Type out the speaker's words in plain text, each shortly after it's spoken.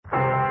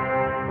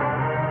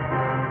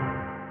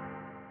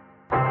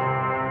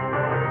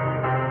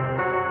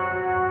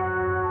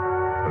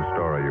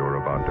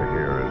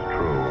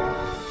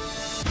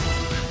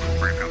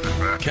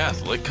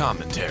Catholic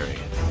commentary.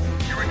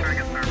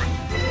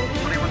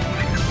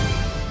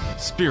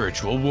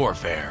 Spiritual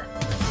warfare.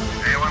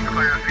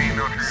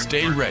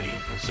 Stay ready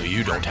so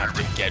you don't have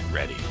to get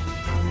ready.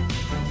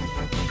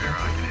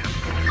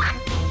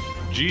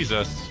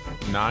 Jesus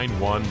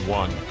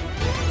 911.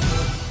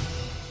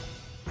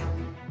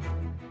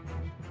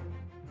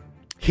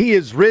 He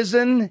is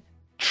risen.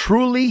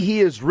 Truly,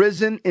 he is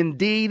risen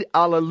indeed.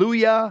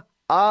 Alleluia.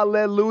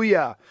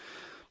 Alleluia.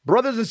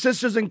 Brothers and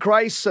sisters in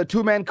Christ, a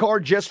two-man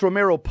card, Jess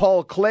Romero,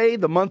 Paul Clay.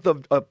 The month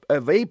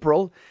of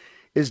April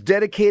is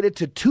dedicated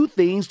to two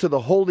things: to the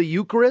Holy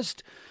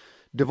Eucharist,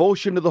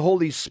 devotion to the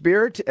Holy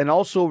Spirit, and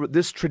also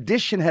this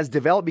tradition has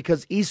developed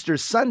because Easter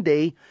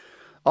Sunday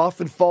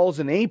often falls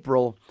in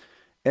April.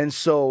 And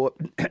so,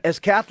 as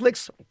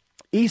Catholics,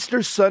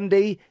 Easter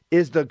Sunday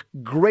is the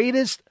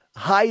greatest,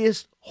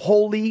 highest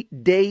holy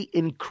day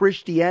in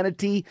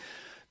Christianity.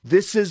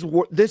 This is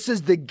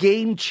the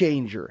game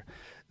changer.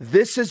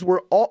 This is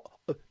where all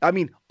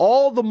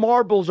the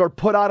marbles are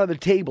put out on the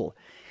table.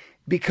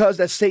 Because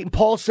as St.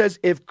 Paul says,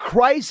 if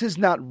Christ is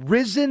not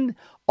risen,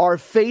 our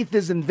faith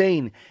is in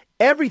vain.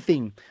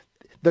 Everything,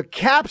 the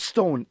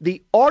capstone,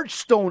 the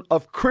archstone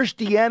of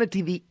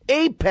Christianity, the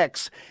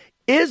apex,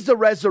 is the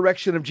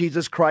resurrection of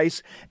Jesus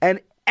Christ,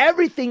 and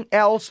everything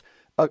else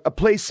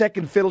plays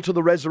second fiddle to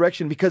the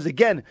resurrection, because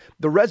again,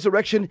 the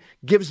resurrection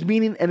gives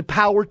meaning and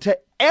power to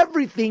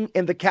everything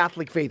in the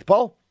Catholic faith.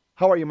 Paul,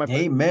 how are you, my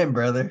friend? Amen,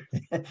 brother.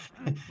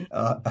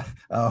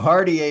 A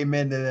hearty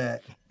amen to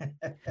that.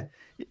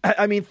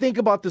 I mean, think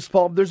about this,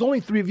 Paul. There's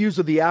only three views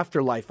of the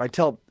afterlife. I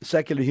tell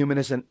secular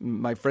humanists and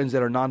my friends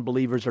that are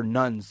non-believers or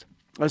nuns,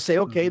 I say,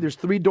 okay, there's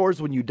three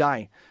doors when you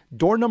die.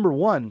 Door number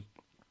one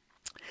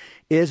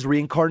is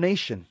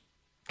reincarnation.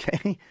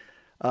 Okay.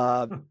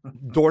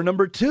 Door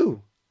number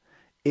two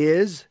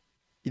is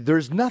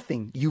there's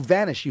nothing. You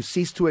vanish. You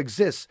cease to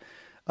exist.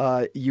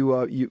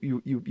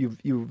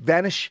 You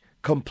vanish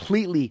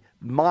completely.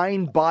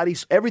 Mind, body,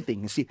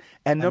 everything. You see.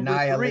 And number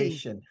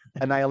annihilation.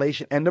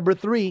 Annihilation. And number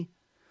three,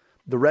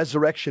 the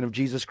resurrection of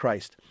Jesus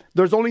Christ.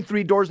 There's only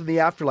three doors in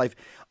the afterlife.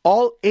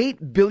 All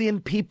 8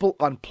 billion people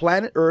on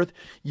planet Earth,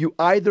 you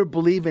either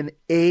believe in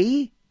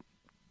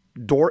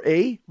door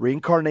A,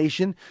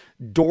 reincarnation,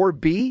 door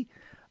B,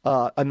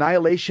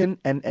 annihilation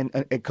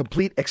and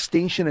complete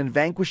extinction and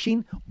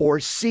vanquishing, or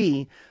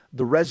C,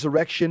 the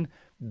resurrection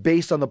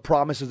based on the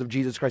promises of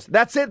Jesus Christ.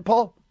 That's it,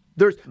 Paul.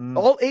 There's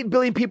all 8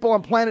 billion people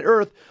on planet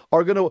Earth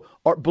are going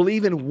to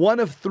believe in one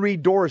of three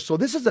doors. So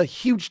this is a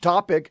huge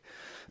topic.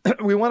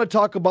 We want to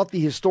talk about the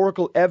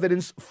historical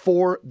evidence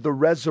for the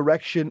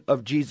resurrection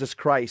of Jesus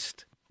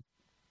Christ.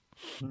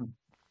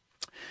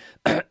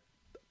 I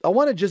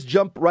want to just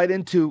jump right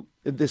into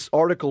this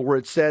article where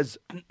it says,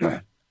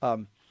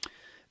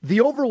 the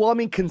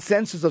overwhelming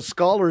consensus of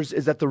scholars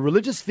is that the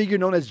religious figure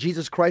known as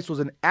Jesus Christ was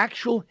an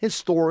actual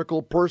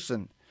historical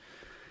person.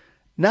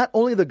 Not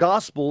only the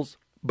Gospels,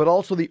 but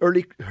also the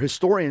early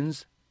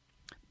historians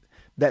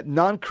that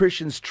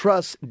non-Christians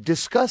trust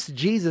discuss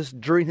Jesus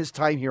during his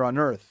time here on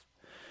earth.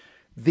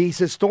 These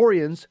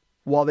historians,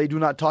 while they do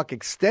not talk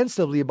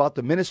extensively about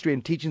the ministry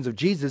and teachings of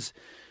Jesus,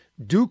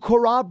 do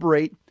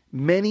corroborate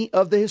many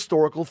of the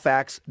historical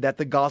facts that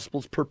the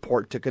Gospels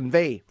purport to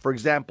convey. For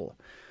example,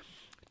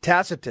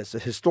 Tacitus, a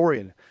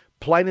historian,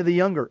 Pliny the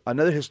Younger,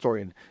 another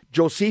historian,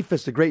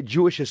 Josephus, the great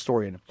Jewish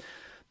historian,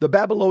 the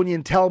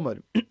Babylonian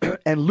Talmud,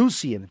 and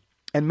Lucian,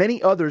 and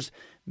many others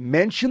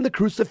mention the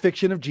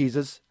crucifixion of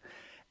Jesus,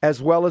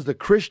 as well as the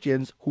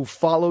Christians who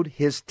followed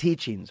his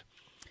teachings.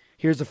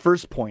 Here's the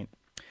first point.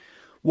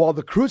 While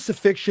the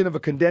crucifixion of a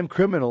condemned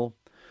criminal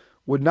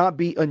would not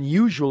be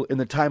unusual in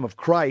the time of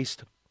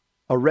Christ,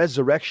 a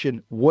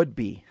resurrection would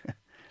be.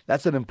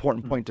 That's an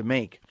important point to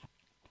make.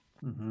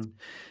 Mm-hmm.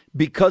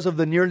 Because of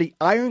the nearly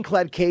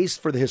ironclad case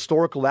for the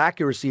historical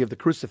accuracy of the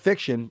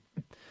crucifixion,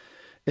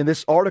 in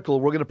this article,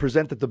 we're going to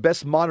present that the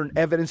best modern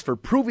evidence for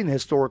proving the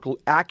historical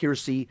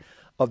accuracy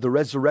of the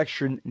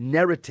resurrection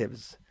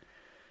narratives.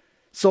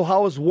 So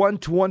how is one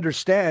to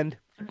understand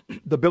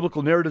the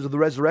biblical narratives of the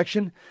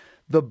resurrection?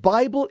 The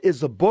Bible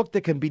is a book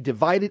that can be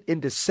divided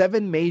into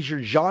 7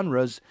 major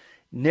genres: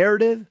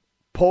 narrative,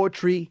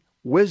 poetry,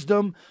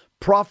 wisdom,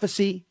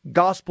 prophecy,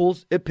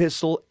 gospels,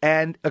 epistle,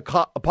 and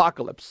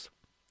apocalypse.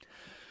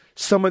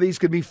 Some of these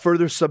could be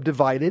further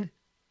subdivided.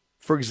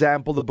 For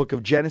example, the book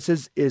of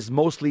Genesis is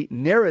mostly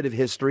narrative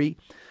history,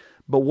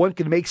 but one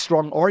can make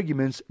strong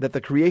arguments that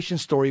the creation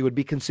story would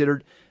be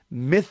considered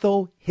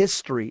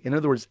mytho-history. In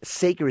other words,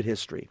 sacred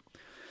history.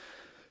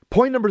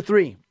 Point number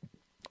 3.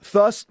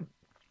 Thus,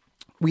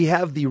 we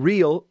have the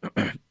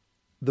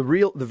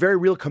very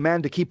real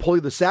command to keep holy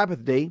the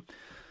Sabbath day,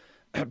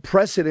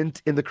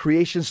 precedent in the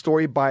creation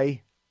story by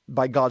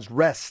God's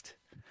rest.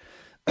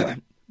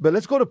 But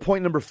let's go to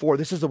point number 4.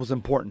 This is what was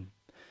important.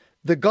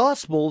 The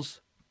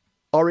Gospels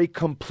are a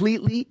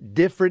completely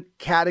different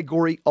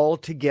category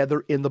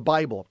altogether in the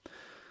Bible.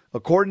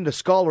 According to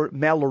scholar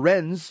Mal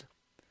Lorenz,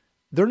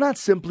 they're not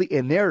simply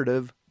a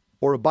narrative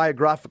or a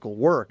biographical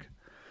work,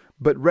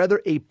 but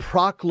rather a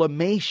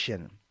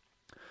proclamation.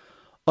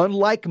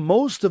 Unlike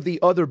most of the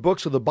other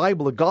books of the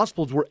Bible, the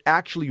Gospels were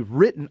actually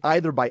written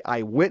either by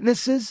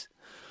eyewitnesses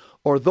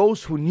or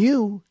those who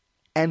knew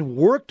and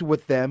worked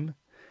with them.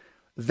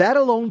 That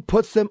alone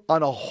puts them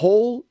on a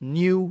whole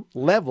new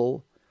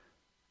level.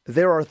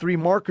 There are 3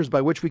 markers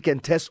by which we can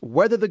test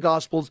whether the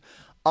Gospels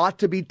ought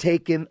to be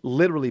taken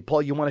literally.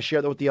 Paul, you want to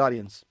share that with the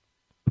audience?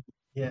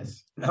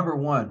 Yes. Number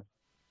 1,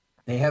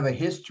 they have a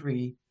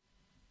history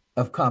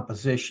of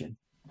composition.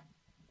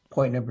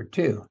 Point number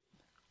 2,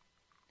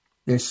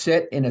 they're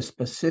set in a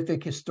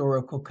specific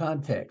historical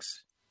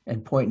context.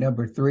 And point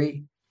number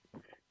 3,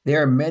 they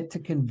are meant to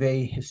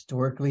convey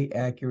historically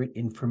accurate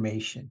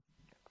information.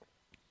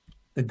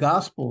 The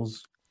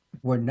Gospels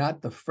were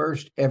not the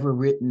first ever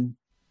written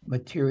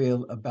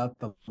material about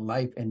the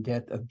life and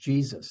death of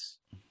Jesus.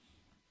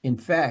 In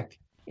fact,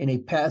 in a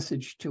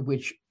passage to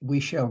which we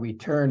shall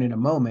return in a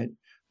moment,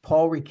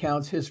 Paul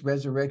recounts his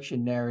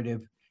resurrection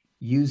narrative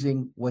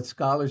using what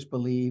scholars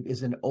believe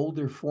is an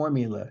older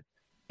formula,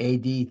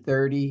 AD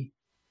 30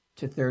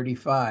 to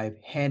 35,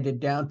 handed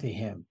down to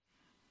him.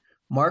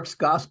 Mark's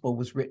gospel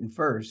was written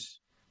first,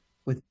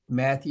 with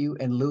Matthew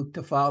and Luke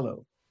to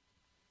follow.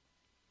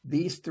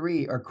 These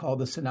 3 are called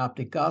the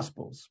Synoptic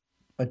Gospels,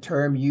 a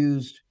term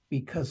used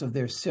because of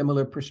their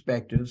similar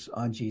perspectives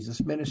on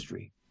Jesus'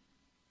 ministry.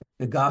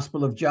 The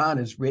Gospel of John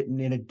is written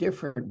in a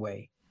different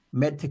way,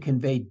 meant to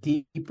convey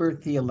deeper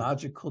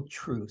theological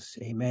truths.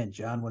 Amen.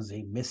 John was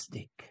a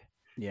mystic.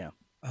 Yeah.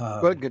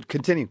 Go ahead.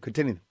 Continue.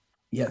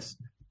 Yes.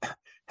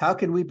 How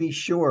can we be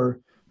sure,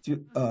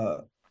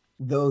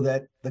 though,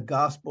 that the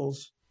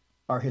Gospels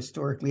are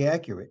historically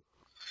accurate?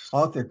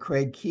 Author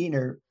Craig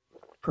Keener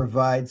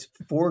provides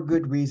 4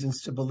 good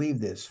reasons to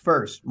believe this.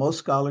 First, most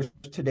scholars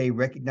today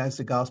recognize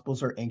the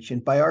Gospels are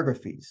ancient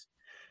biographies.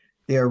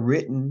 They are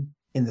written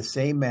in the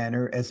same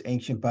manner as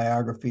ancient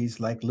biographies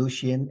like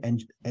Lucian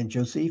and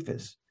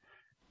Josephus.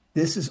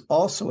 This is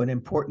also an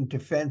important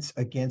defense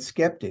against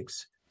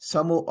skeptics.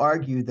 Some will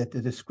argue that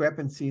the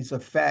discrepancies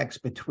of facts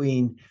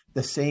between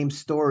the same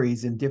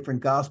stories in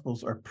different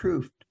Gospels are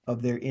proof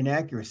of their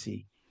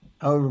inaccuracy.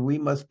 However, we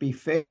must be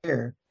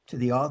fair to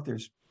the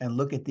authors and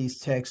look at these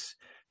texts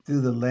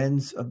through the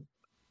lens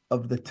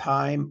of the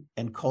time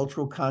and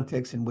cultural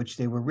context in which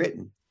they were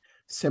written.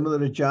 Similar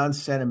to John's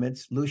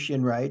sentiments,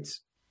 Lucian writes,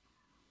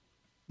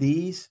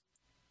 "These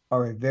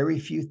are a very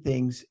few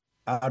things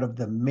out of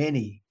the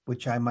many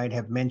which I might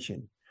have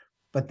mentioned,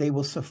 but they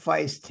will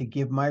suffice to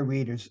give my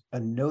readers a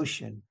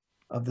notion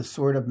of the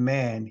sort of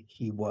man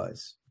he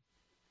was."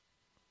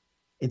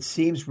 It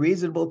seems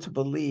reasonable to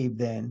believe,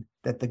 then,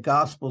 that the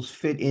Gospels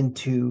fit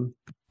into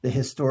the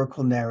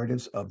historical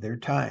narratives of their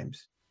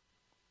times.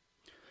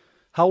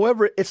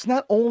 However, it's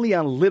not only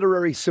on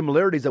literary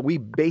similarities that we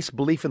base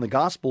belief in the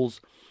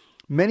Gospels.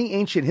 Many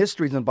ancient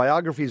histories and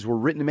biographies were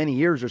written many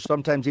years or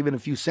sometimes even a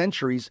few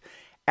centuries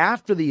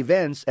after the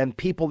events and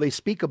people they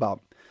speak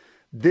about.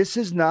 This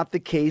is not the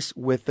case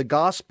with the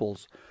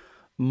Gospels.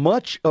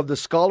 Much of the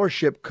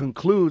scholarship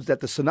concludes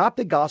that the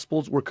Synoptic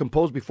Gospels were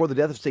composed before the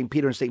death of St.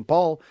 Peter and St.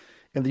 Paul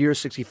in the year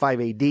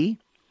 65 AD,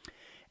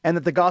 and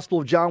that the Gospel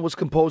of John was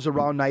composed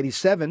around 90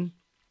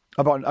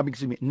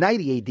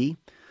 AD.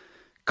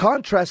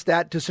 Contrast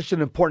that to such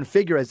an important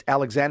figure as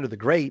Alexander the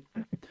Great,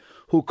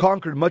 who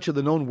conquered much of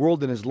the known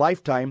world in his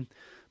lifetime,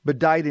 but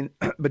died in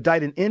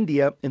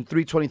India in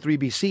 323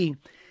 BC.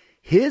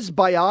 His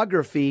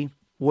biography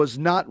was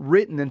not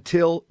written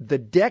until the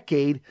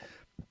decade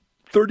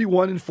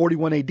 31 and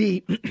 41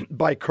 AD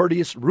by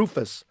Curtius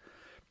Rufus.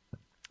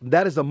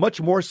 That is a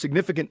much more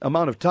significant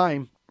amount of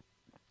time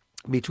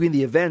between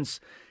the events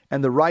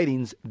and the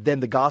writings than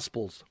the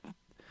Gospels.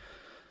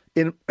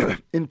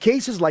 In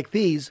cases like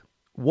these,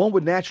 one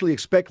would naturally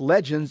expect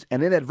legends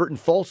and inadvertent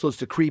falsehoods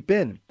to creep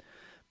in,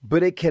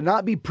 but it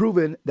cannot be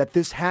proven that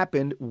this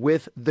happened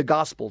with the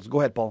Gospels.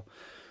 Go ahead, Paul.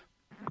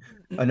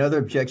 Another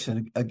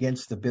objection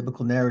against the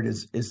biblical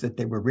narratives is that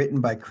they were written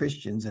by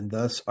Christians and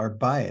thus are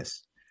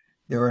biased.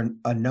 There are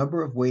a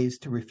number of ways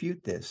to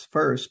refute this.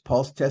 First,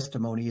 Paul's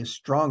testimony is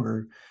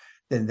stronger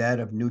than that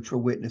of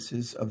neutral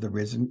witnesses of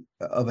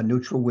a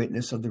neutral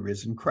witness of the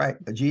risen Christ,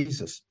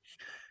 Jesus,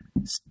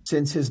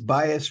 since his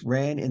bias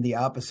ran in the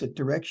opposite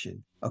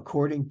direction.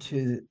 According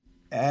to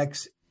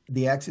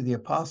the Acts of the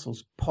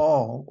Apostles,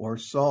 Paul, or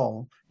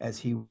Saul, as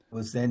he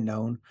was then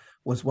known,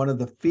 was one of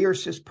the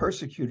fiercest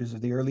persecutors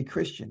of the early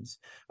Christians,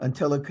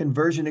 until a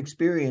conversion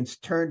experience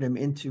turned him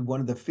into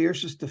one of the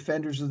fiercest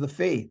defenders of the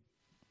faith.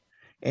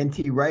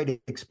 N.T.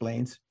 Wright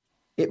explains,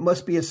 "It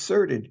must be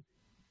asserted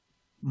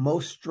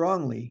most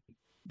strongly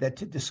that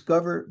to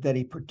discover that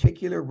a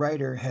particular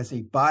writer has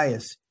a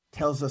bias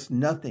tells us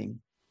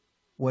nothing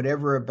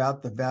whatever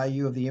about the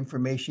value of the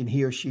information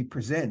he or she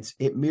presents.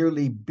 It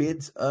merely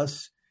bids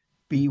us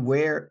be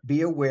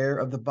aware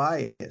of the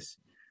bias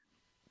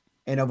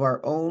and of our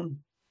own,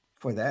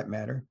 for that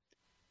matter,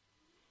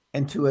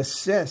 and to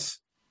assess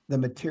the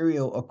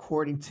material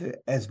according to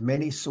as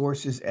many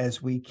sources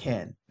as we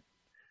can.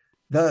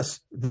 Thus,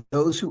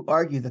 those who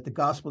argue that the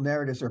gospel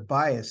narratives are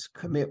biased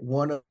commit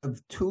one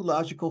of 2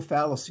 logical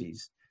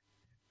fallacies: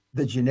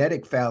 the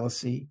genetic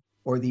fallacy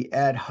or the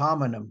ad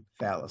hominem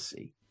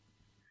fallacy.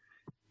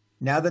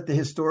 Now that the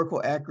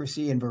historical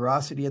accuracy and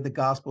veracity of the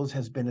Gospels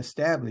has been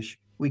established,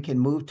 we can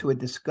move to a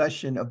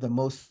discussion of the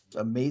most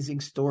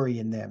amazing story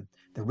in them,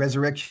 the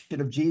resurrection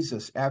of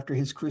Jesus after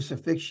his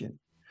crucifixion.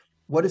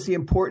 What is the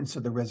importance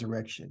of the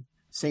resurrection?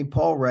 St.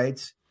 Paul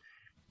writes,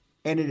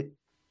 and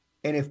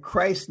if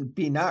Christ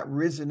be not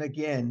risen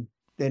again,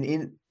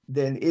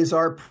 then is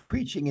our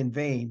preaching in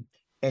vain,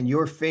 and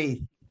your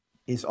faith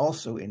is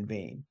also in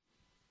vain.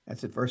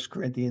 That's at 1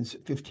 Corinthians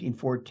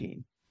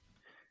 15:14.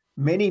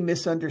 Many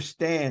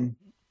misunderstand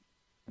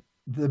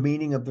the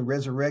meaning of the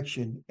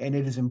resurrection, and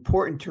it is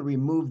important to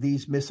remove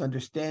these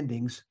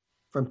misunderstandings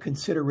from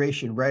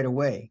consideration right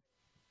away.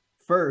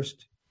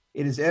 First,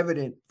 it is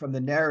evident from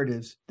the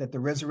narratives that the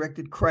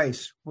resurrected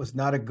Christ was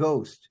not a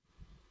ghost.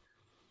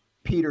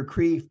 Peter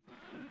Kreeft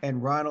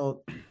and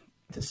Ronald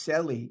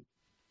Tacelli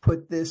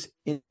put this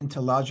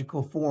into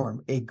logical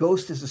form. A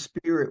ghost is a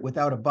spirit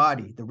without a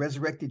body. The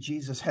resurrected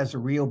Jesus has a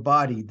real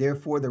body.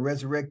 Therefore, the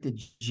resurrected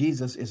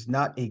Jesus is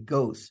not a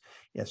ghost.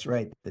 That's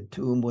right. The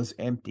tomb was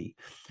empty.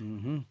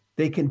 Mm-hmm.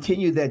 They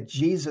continue that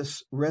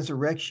Jesus'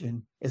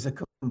 resurrection is a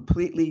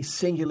completely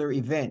singular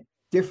event,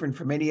 different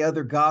from any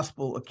other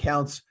gospel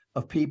accounts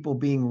of people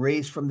being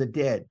raised from the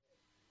dead.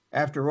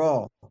 After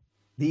all,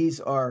 these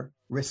are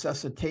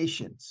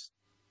resuscitations.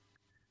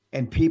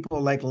 And people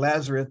like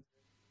Lazarus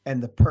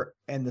and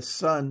the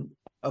son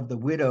of the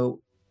widow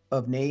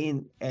of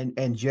Nain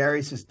and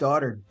Jairus'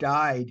 daughter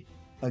died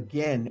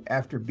again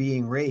after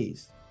being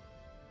raised.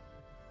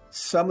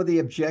 Some of the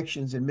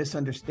objections and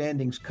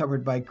misunderstandings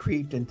covered by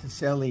Kreeft and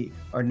Tacelli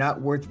are not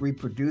worth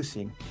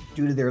reproducing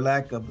due to their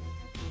lack of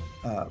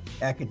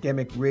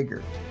academic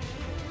rigor.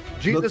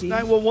 Jesus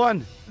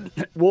 911.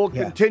 We'll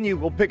continue.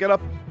 We'll pick it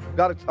up.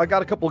 I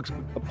got a couple of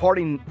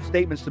parting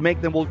statements to make,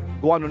 then we'll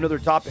go on to another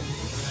topic.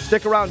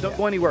 Stick around. Don't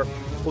go anywhere.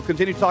 We'll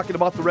continue talking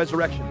about the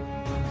resurrection.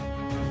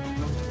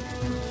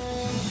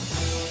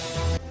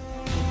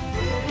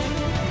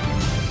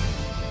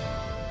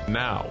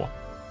 Now,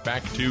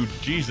 back to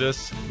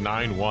Jesus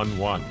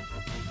 911.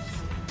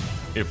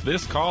 If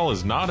this call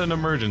is not an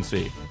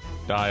emergency,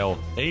 dial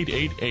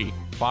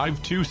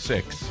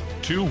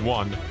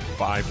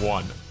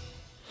 888-526-2151.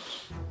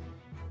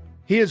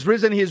 He is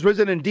risen. He is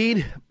risen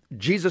indeed.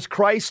 Jesus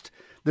Christ,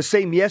 the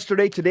same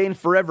yesterday, today, and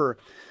forever.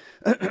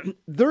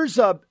 There's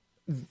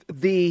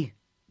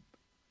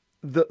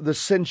the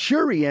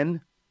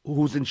centurion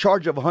who's in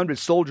charge of 100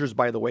 soldiers,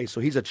 by the way.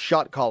 So he's a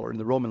shot caller in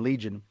the Roman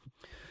legion.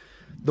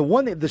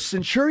 The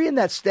centurion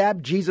that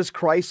stabbed Jesus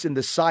Christ in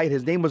the side,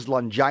 his name was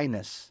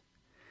Longinus.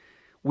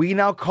 We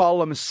now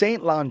call him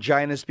Saint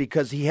Longinus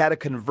because he had a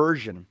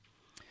conversion.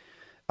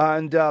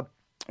 And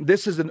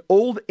this is an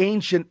old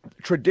ancient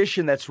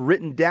tradition that's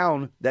written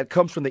down that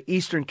comes from the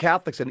Eastern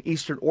Catholics and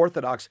Eastern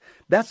Orthodox.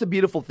 That's the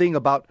beautiful thing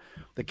about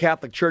the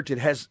Catholic Church. It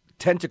has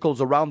tentacles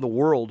around the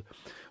world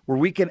where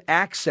we can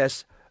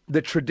access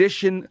the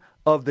tradition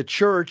of the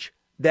church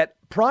that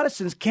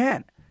Protestants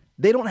can't.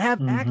 They don't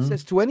have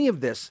access to any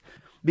of this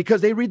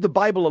because they read the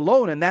Bible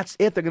alone, and that's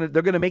it. They're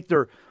gonna make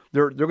their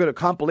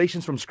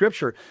compilations from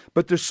Scripture.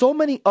 But there's so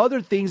many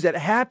other things that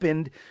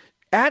happened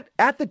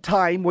at the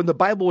time when the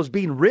Bible was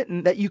being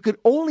written that you could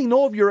only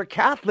know if you're a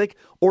Catholic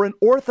or an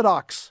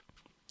Orthodox.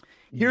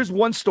 Here's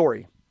one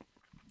story.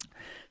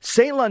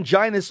 Saint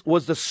Longinus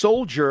was the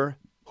soldier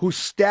who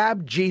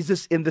stabbed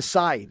Jesus in the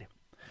side.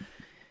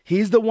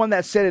 He's the one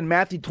that said in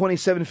Matthew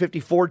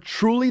 27:54,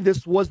 truly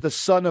this was the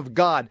Son of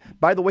God.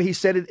 By the way, he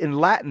said it in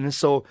Latin.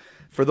 So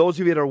for those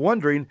of you that are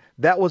wondering,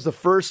 that was the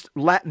first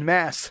Latin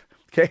Mass.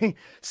 Okay.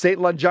 Saint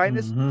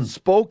Longinus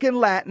spoke in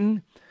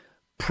Latin,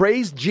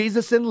 praised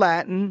Jesus in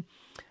Latin,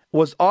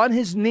 was on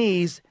his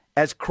knees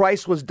as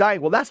Christ was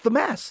dying. Well, that's the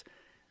Mass.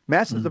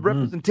 Mass is the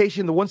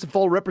representation, the once and for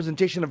all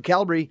representation of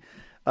Calvary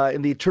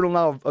in the eternal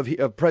now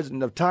of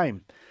present of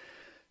time.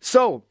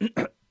 So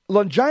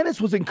Longinus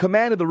was in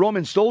command of the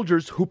Roman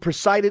soldiers who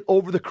presided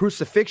over the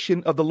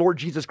crucifixion of the Lord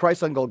Jesus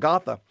Christ on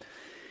Golgotha.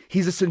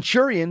 He's a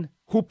centurion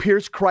who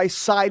pierced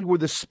Christ's side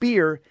with a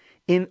spear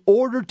in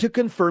order to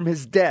confirm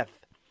his death.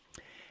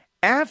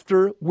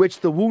 After which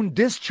the wound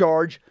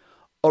discharged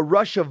a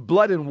rush of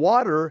blood and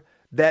water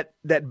that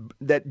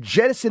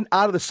jettisoned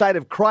out of the side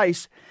of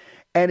Christ,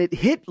 and it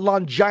hit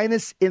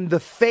Longinus in the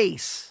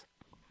face.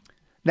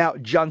 Now,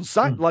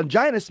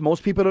 Longinus,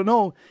 most people don't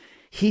know,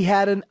 he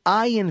had an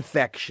eye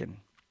infection.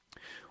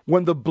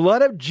 When the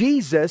blood of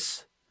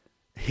Jesus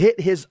hit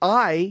his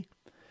eye,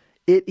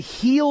 it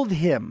healed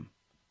him.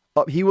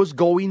 He was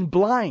going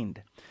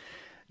blind.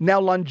 Now,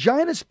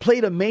 Longinus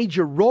played a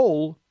major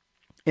role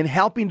in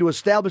helping to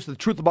establish the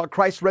truth about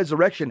Christ's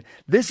resurrection.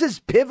 This is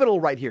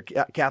pivotal right here,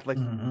 Catholics.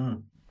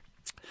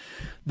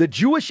 The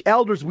Jewish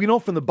elders, we know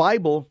from the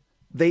Bible,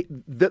 the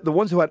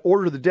ones who had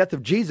ordered the death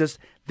of Jesus,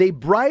 they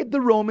bribed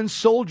the Roman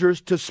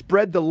soldiers to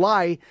spread the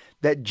lie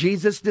that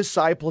Jesus'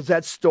 disciples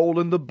had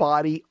stolen the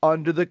body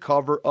under the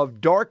cover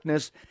of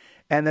darkness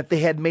and that they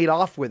had made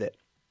off with it.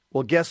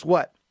 Well, guess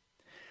what?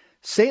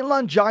 St.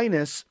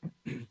 Longinus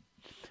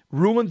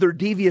ruined their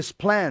devious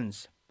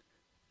plans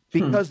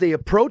because they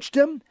approached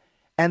him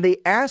and they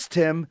asked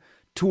him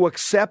to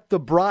accept the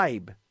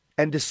bribe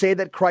and to say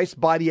that Christ's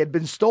body had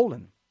been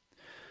stolen.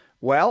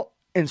 Well,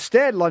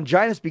 instead,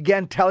 Longinus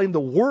began telling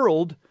the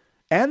world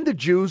and the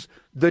Jews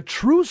the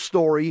true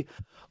story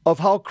of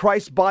how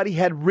Christ's body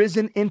had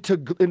risen into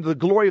the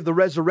glory of the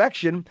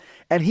resurrection,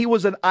 and he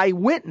was an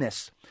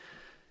eyewitness.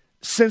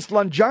 Since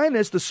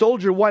Longinus, the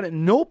soldier, wanted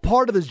no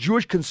part of this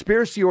Jewish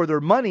conspiracy or their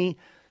money,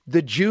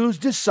 the Jews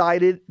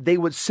decided they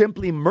would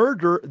simply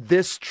murder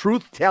this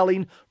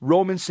truth-telling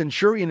Roman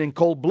centurion in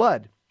cold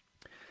blood.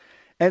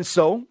 And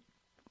so,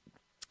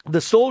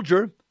 the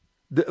soldier,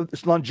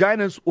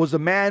 Longinus, was a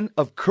man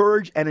of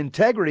courage and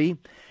integrity,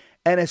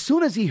 and as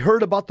soon as he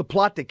heard about the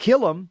plot to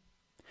kill him,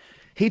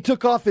 he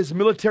took off his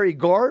military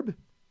garb,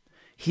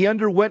 he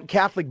underwent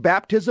Catholic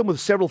baptism with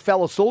several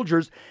fellow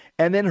soldiers,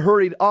 and then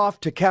hurried off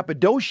to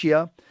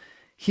Cappadocia.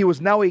 He was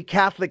now a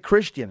Catholic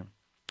Christian.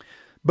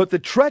 But the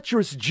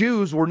treacherous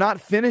Jews were not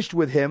finished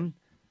with him.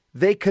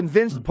 They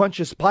convinced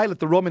Pontius Pilate,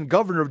 the Roman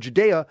governor of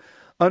Judea,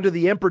 under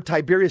the Emperor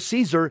Tiberius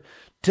Caesar,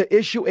 to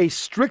issue a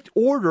strict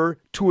order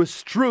to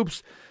his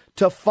troops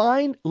to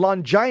find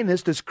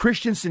Longinus, this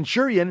Christian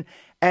centurion,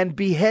 and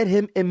behead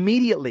him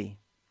immediately.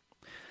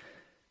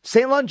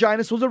 St.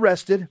 Longinus was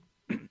arrested.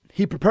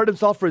 He prepared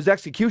himself for his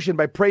execution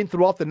by praying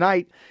throughout the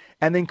night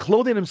and then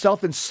clothing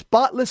himself in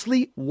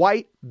spotlessly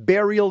white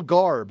burial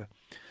garb.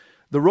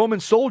 The Roman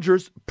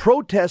soldiers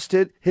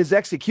protested his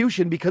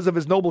execution because of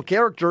his noble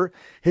character,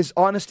 his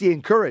honesty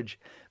and courage.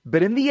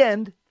 But in the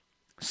end,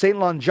 St.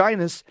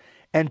 Longinus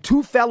and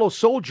two fellow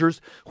soldiers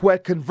who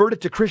had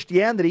converted to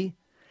Christianity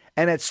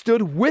and had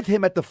stood with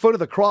him at the foot of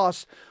the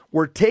cross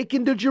were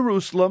taken to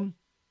Jerusalem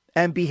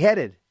and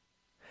beheaded.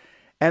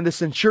 And the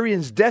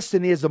centurion's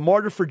destiny as a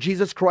martyr for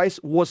Jesus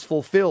Christ was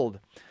fulfilled.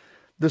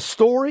 The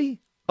story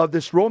of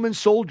this Roman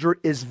soldier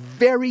is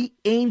very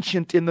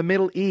ancient in the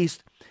Middle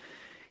East.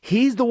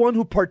 He's the one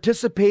who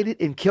participated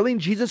in killing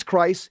Jesus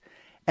Christ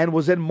and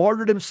was then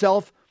martyred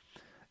himself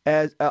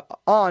as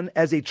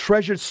a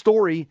treasured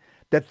story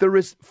that there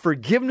is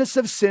forgiveness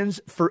of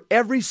sins for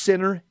every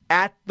sinner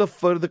at the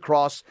foot of the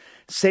cross.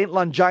 St.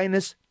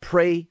 Longinus,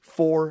 pray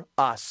for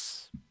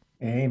us.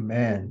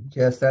 Amen.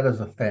 Yes, that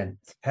is a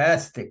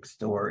fantastic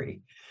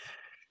story.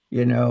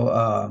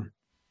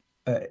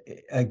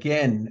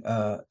 Again,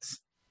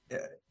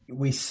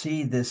 we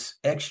see this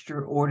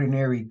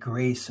extraordinary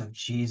grace of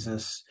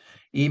Jesus,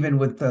 even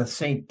with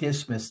St.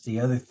 Dismas, the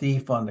other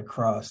thief on the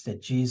cross,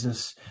 that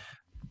Jesus,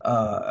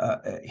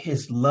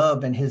 his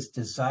love and his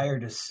desire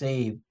to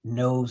save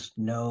knows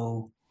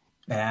no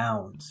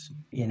bounds.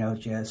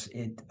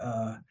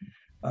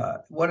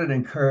 What an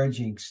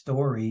encouraging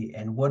story,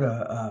 and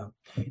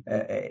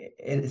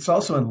it's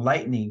also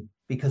enlightening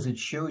because it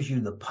shows you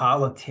the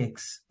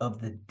politics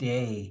of the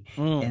day,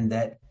 and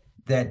that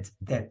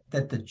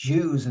the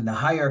Jews and the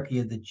hierarchy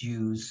of the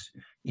Jews,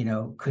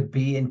 could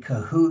be in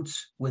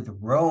cahoots with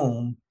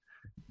Rome,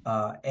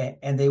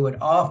 and they would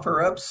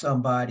offer up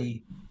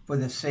somebody for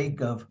the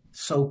sake of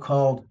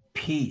so-called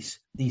peace,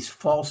 these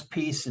false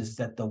peaces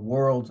that the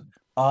world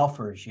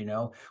offers.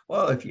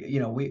 Well, if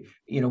we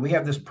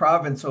have this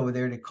province over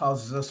there that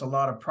causes us a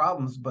lot of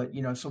problems, but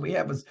so we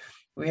have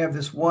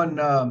this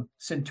one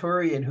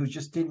centurion who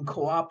just didn't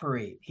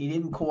cooperate. He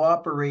didn't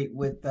cooperate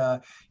with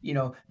the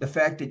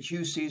fact that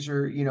you,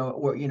 Caesar,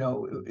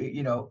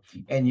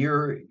 and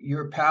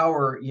your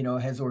power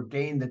has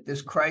ordained that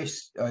this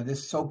Christ,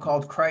 this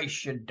so-called Christ,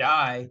 should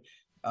die.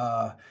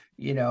 And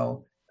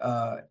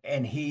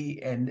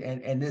he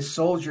and this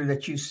soldier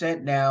that you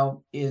sent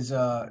now is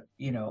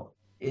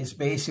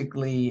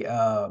basically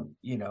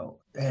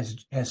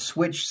has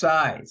switched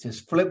sides, has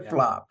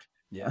flip-flopped.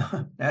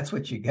 Yeah. That's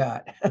what you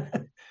got.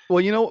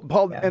 Well,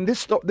 Paul, and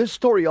this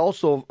story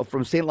also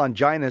from St.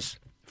 Longinus,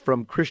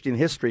 from Christian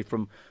history,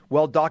 from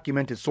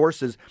well-documented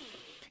sources,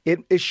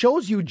 it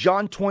shows you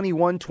John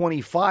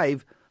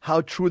 21:25, how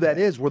true that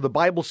is, where the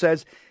Bible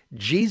says,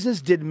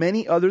 Jesus did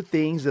many other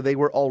things, that they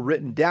were all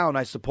written down.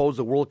 I suppose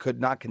the world could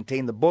not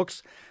contain the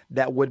books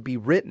that would be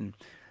written.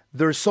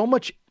 There's so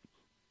much,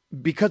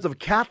 because of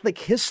Catholic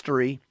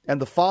history and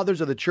the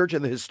fathers of the church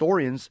and the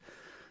historians,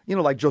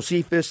 like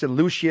Josephus and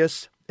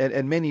Lucius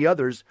and many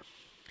others,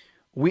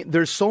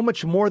 there's so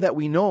much more that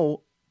we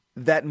know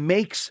that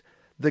makes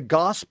the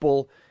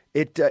gospel,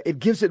 it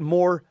gives it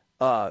more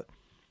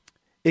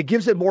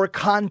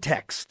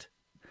context.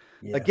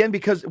 Yeah. Again,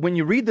 because when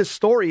you read this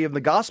story of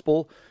the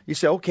gospel, you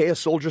say, okay, a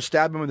soldier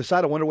stabbed him in the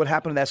side. I wonder what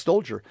happened to that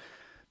soldier.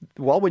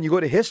 Well, when you go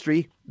to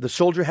history, the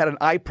soldier had an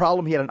eye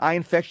problem. He had an eye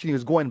infection. He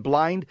was going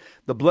blind.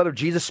 The blood of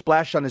Jesus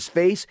splashed on his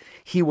face.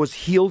 He was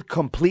healed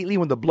completely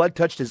when the blood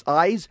touched his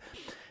eyes.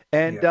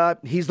 And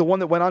he's the one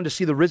that went on to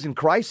see the risen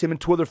Christ, him and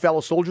two other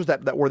fellow soldiers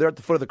that were there at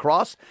the foot of the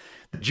cross.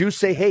 The Jews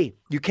say, hey,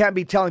 you can't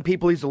be telling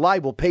people he's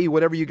alive. We'll pay you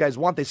whatever you guys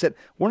want. They said,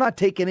 we're not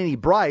taking any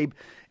bribe.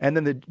 And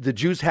then the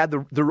Jews had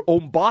their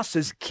own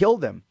bosses kill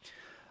them.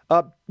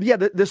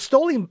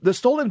 The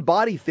stolen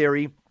body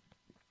theory,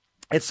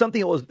 it's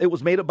something it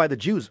was made up by the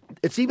Jews.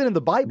 It's even in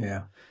the Bible.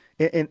 Yeah.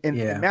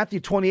 In Matthew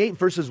 28,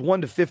 verses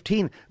 1 to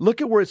 15,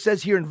 look at where it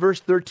says here in verse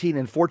 13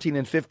 and 14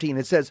 and 15.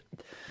 It says,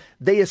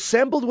 they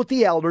assembled with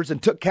the elders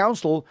and took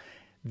counsel.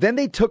 Then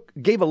they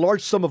gave a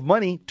large sum of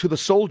money to the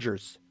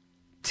soldiers,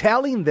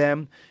 telling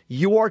them,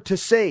 you are to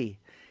say,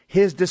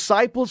 his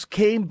disciples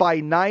came by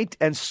night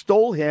and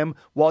stole him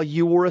while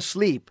you were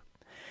asleep.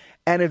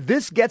 And if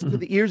this gets to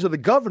the ears of the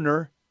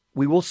governor,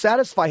 we will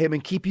satisfy him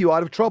and keep you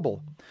out of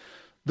trouble.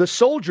 The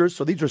soldiers,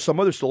 so these are some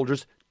other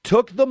soldiers,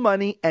 took the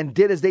money and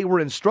did as they were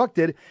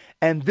instructed,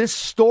 and this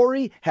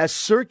story has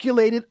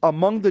circulated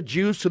among the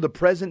Jews to the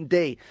present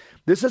day.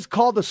 This is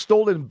called the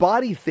stolen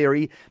body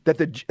theory that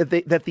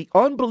the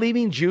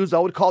unbelieving Jews, I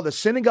would call the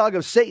synagogue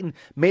of Satan,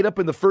 made up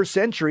in the first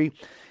century.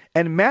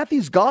 And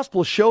Matthew's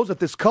gospel shows that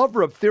this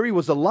cover-up theory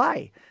was a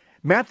lie.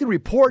 Matthew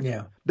reports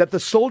that the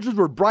soldiers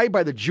were bribed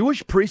by the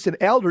Jewish priests and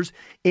elders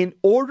in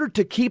order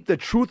to keep the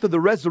truth of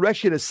the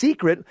resurrection a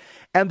secret,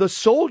 and the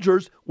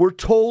soldiers were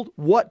told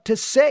what to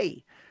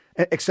say.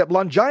 Except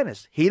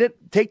Longinus. He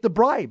didn't take the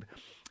bribe.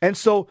 And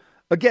so,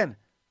 again,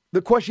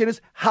 the question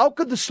is, how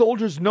could the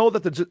soldiers know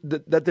that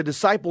the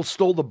disciples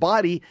stole the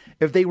body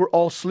if they were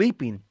all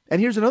sleeping? And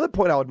here's another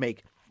point I would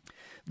make.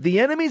 The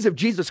enemies of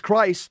Jesus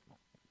Christ,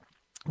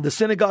 the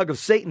synagogue of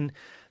Satan,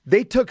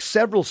 they took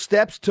several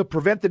steps to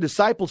prevent the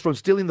disciples from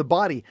stealing the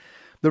body.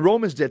 The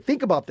Romans did.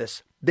 Think about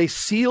this. They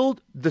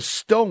sealed the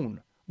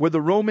stone with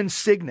the Roman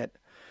signet,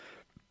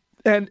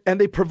 and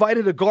they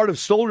provided a guard of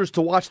soldiers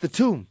to watch the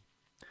tomb.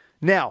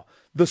 Now,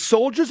 the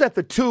soldiers at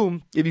the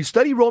tomb, if you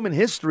study Roman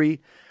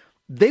history,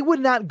 they would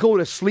not go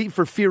to sleep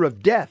for fear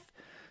of death.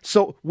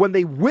 So when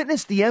they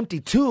witnessed the empty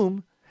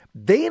tomb,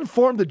 they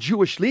informed the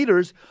Jewish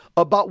leaders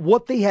about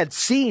what they had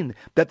seen,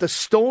 that the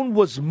stone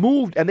was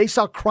moved and they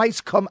saw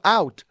Christ come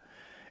out.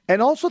 And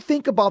also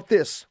think about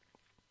this.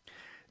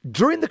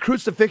 During the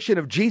crucifixion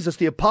of Jesus,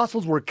 the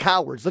apostles were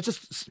cowards.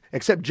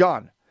 Except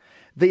John.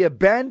 They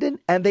abandoned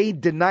and they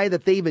denied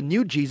that they even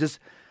knew Jesus.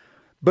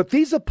 But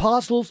these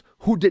apostles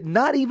who did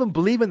not even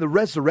believe in the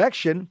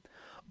resurrection,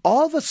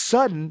 all of a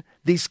sudden,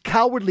 these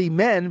cowardly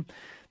men,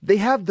 they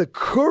have the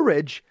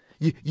courage.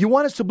 You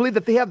want us to believe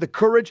that they have the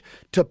courage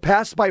to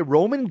pass by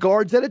Roman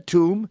guards at a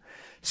tomb,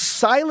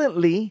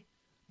 silently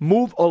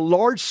move a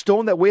large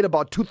stone that weighed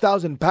about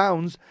 2,000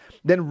 pounds,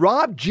 then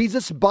rob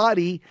Jesus'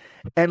 body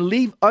and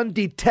leave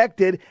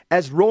undetected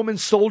as Roman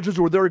soldiers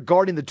were there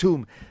guarding the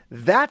tomb.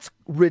 That's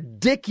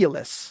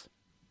ridiculous.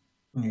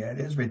 Yeah, it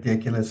is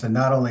ridiculous. And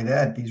not only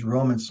that, these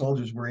Roman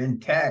soldiers were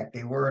intact.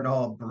 They weren't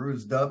all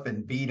bruised up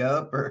and beat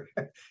up, or,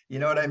 you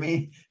know what I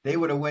mean? They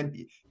would have went,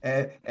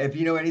 if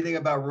you know anything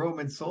about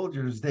Roman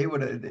soldiers, they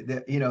would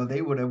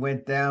have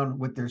went down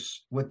with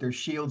their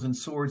shields and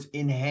swords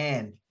in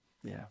hand.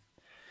 Yeah.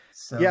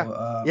 So,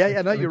 no,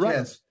 you're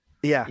right.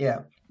 Yeah.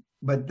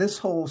 But this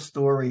whole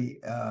story,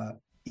 the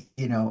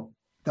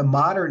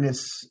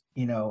modernists,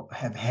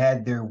 have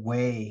had their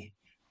way,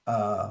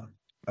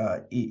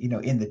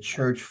 in the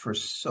church for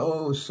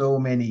so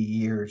many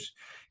years.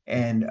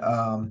 And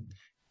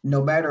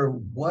no matter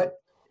what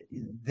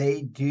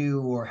they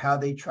do or how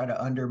they try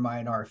to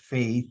undermine our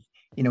faith,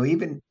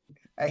 even,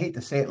 I hate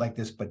to say it like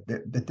this, but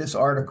this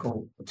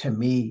article to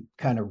me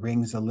kind of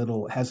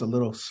has a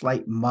little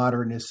slight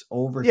modernist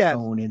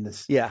overtone in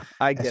this. Yeah,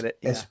 I get it.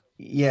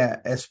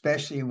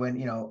 Especially when,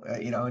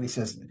 and he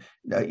says,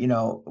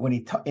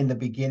 when in the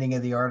beginning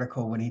of the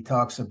article, when he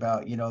talks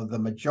about, the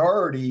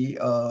majority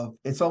of,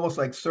 it's almost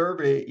like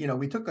survey,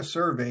 we took a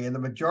survey and the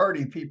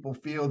majority of people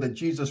feel that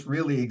Jesus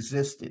really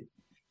existed,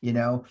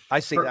 I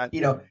see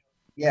that.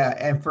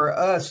 And for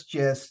us,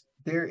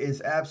 there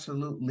is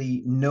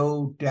absolutely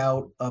no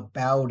doubt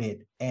about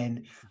it.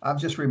 And I'm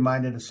just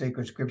reminded of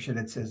sacred scripture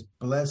that says,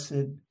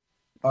 blessed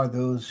are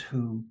those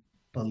who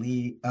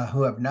believe,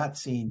 who have not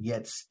seen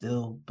yet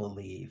still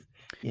believe.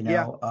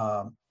 Yep.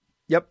 Go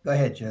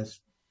ahead, Jess.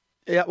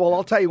 Yeah, well,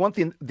 I'll tell you one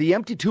thing. The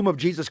empty tomb of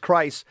Jesus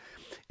Christ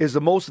is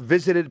the most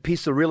visited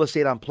piece of real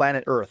estate on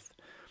planet Earth.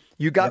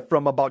 You got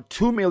from about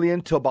 2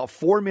 million to about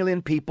 4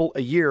 million people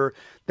a year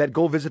that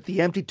go visit the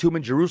empty tomb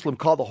in Jerusalem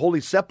called the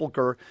Holy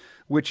Sepulchre,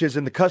 which is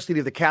in the custody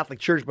of the Catholic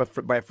Church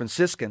by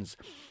Franciscans.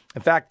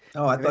 In fact,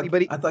 I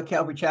thought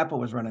Calvary Chapel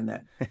was running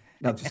that.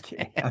 No, I'm just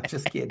kidding.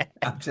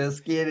 I'm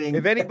just kidding.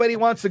 If anybody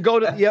wants to go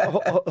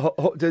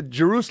to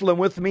Jerusalem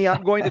with me,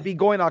 I'm going to be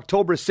going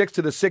October 6th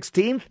to the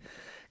 16th.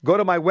 Go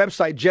to my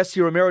website,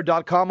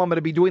 jesseromero.com. I'm going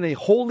to be doing a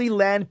Holy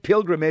Land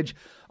pilgrimage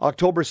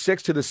October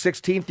 6th to the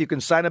 16th. You can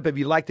sign up if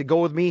you'd like to go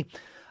with me.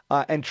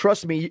 And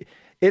trust me,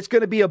 it's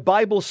going to be a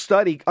Bible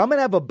study. I'm going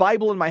to have a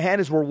Bible in my hand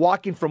as we're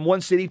walking from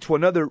one city to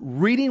another,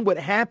 reading what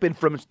happened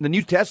from the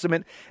New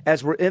Testament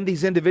as we're in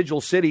these individual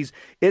cities.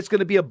 It's going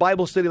to be a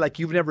Bible study like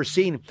you've never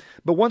seen.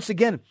 But once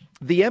again,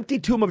 the empty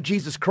tomb of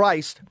Jesus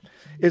Christ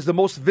is the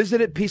most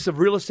visited piece of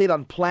real estate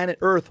on planet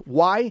Earth.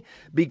 Why?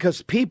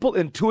 Because people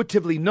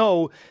intuitively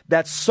know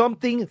that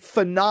something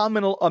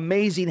phenomenal,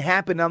 amazing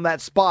happened on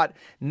that spot.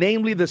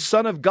 Namely, the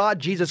Son of God,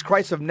 Jesus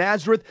Christ of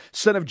Nazareth,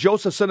 son of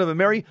Joseph, son of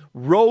Mary,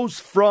 rose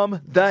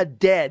from the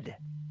dead.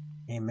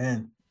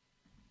 Amen.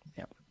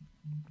 Yeah.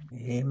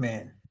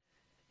 Amen.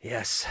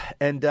 Yes,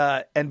 and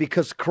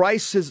because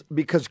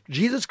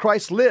Jesus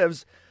Christ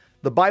lives,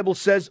 the Bible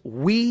says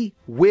we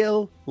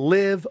will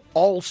live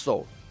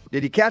also.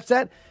 Did you catch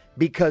that?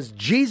 Because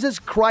Jesus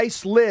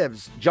Christ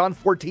lives, John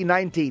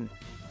 14:19,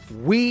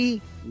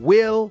 we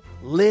will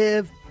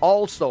live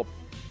also.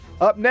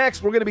 Up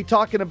next, we're going to be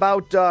talking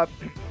about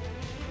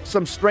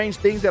some strange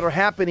things that are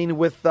happening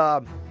with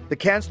the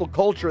cancel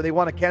culture. They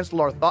want to cancel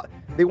our thought.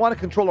 They want to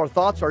control our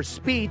thoughts, our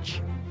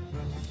speech.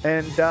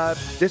 And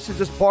this is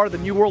just part of the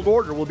New World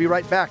Order. We'll be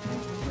right back.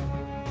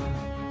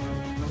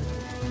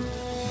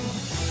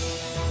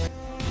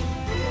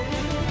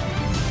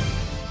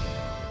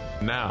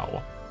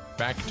 Now,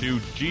 back to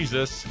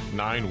Jesus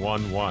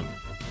 911.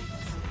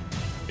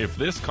 If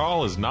this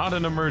call is not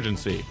an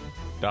emergency,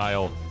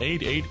 dial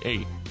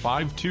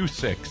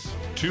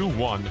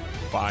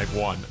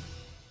 888-526-2151.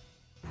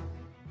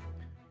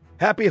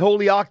 Happy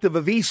Holy Octave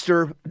of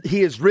Easter.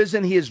 He is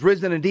risen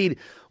indeed.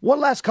 One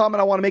last comment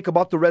I want to make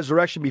about the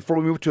resurrection before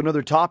we move to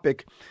another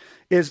topic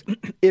is,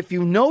 if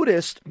you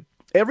noticed,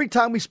 every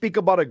time we speak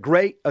about a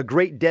great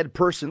dead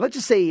person, let's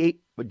just say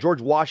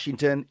George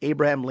Washington,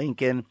 Abraham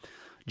Lincoln,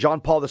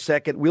 John Paul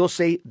II, we'll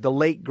say the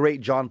late,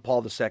 great John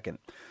Paul II,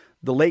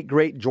 the late,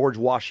 great George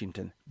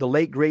Washington, the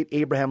late, great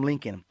Abraham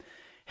Lincoln.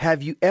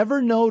 Have you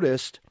ever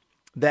noticed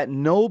that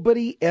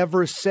nobody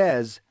ever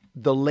says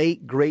the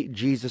late, great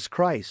Jesus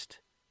Christ?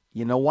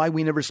 You know why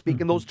we never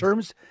speak in those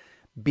terms?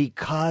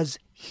 Because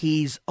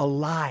he's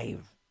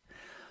alive.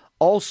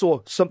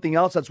 Also, something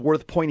else that's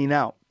worth pointing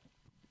out.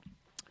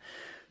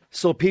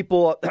 So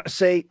people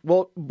say,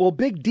 well,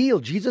 big deal.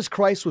 Jesus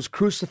Christ was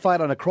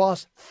crucified on a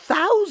cross.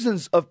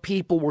 Thousands of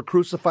people were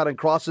crucified on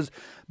crosses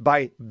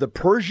by the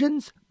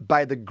Persians,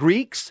 by the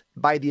Greeks,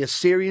 by the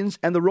Assyrians,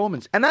 and the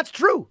Romans. And that's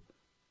true.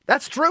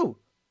 That's true.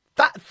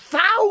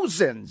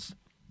 Thousands.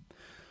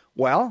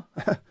 Well,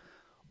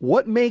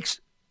 what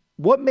makes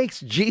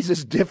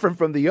Jesus different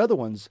from the other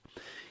ones?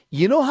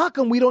 You know how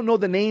come we don't know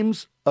the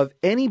names of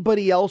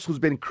anybody else who's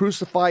been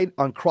crucified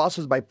on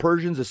crosses by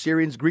Persians,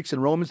 Assyrians, Greeks,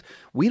 and Romans?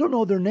 We don't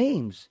know their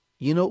names.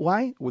 You know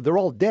why? Well, they're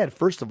all dead,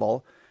 first of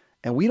all,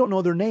 and we don't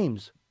know their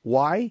names.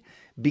 Why?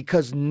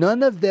 Because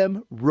none of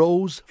them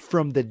rose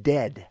from the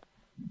dead.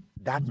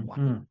 That's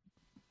why.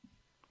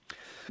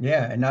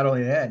 Yeah, and not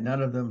only that,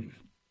 none of them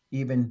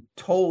even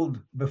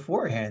told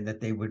beforehand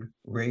that they would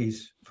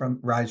rise from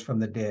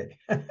the dead.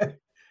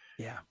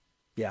 Yeah.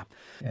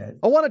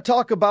 I want to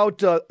talk about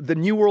the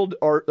new world,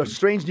 or a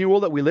strange new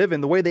world that we live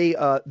in, the way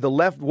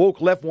the woke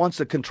left wants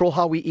to control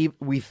how we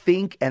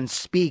think and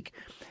speak.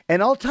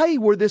 And I'll tell you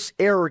where this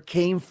error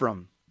came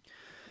from.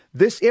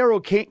 This error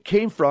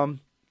came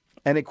from,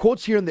 and it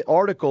quotes here in the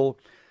article,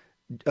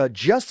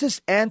 Justice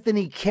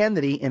Anthony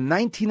Kennedy in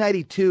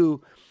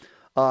 1992,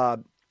 a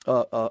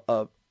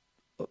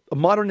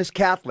modernist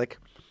Catholic.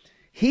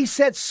 He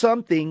said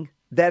something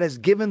that has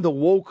given the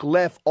woke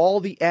left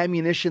all the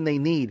ammunition they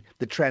need.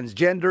 The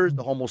transgenders,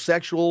 the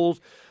homosexuals,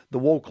 the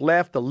woke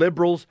left, the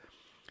liberals.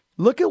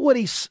 Look at what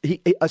a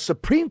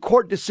Supreme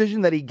Court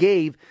decision that he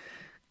gave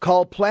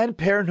called Planned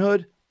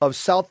Parenthood of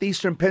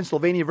Southeastern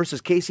Pennsylvania versus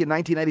Casey in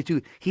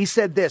 1992. He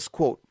said this,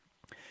 quote,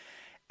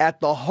 "At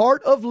the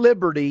heart of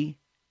liberty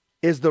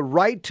is the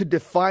right to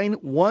define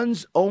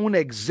one's own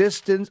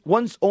existence,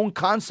 one's own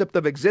concept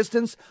of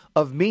existence,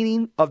 of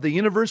meaning, of the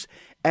universe,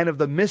 and of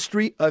the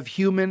mystery of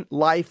human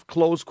life,"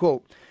 close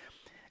quote.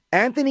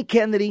 Anthony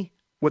Kennedy,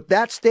 with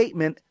that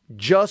statement,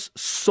 just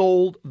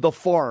sold the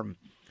farm.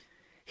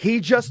 He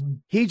just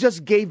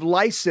gave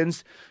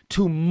license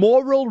to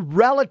moral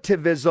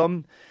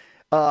relativism,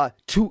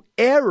 to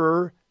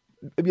error,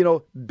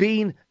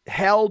 being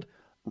held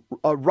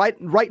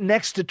right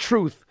next to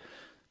truth.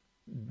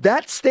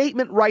 That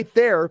statement right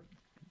there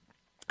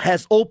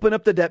has opened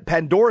up the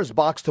Pandora's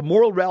box to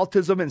moral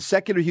relativism and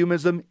secular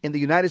humanism in the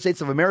United States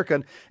of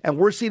America. And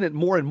we're seeing it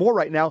more and more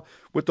right now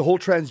with the whole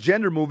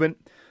transgender movement,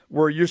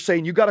 where you're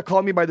saying, you got to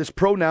call me by this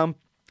pronoun.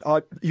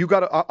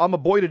 I'm a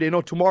boy today.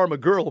 No, tomorrow I'm a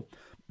girl.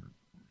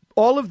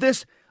 All of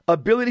this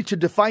ability to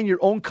define your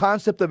own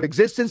concept of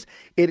existence,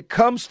 it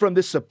comes from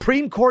the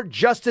Supreme Court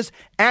Justice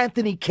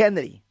Anthony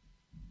Kennedy.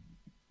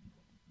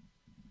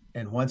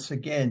 And once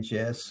again,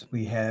 Jess,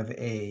 we have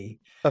a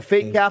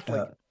fake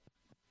Catholic.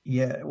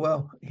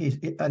 He's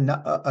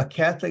a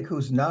Catholic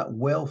who's not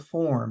well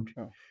formed,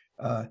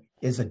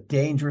 is a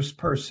dangerous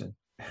person,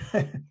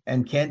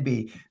 and can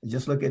be.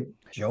 Just look at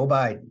Joe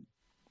Biden,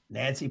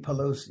 Nancy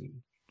Pelosi,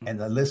 and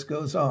the list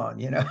goes on.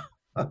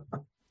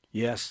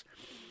 Yes.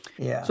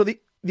 Yeah. So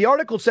the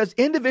article says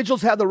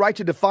individuals have the right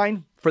to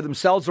define for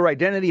themselves their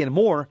identity and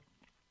more.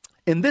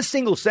 In this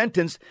single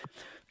sentence,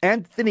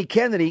 Anthony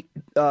Kennedy,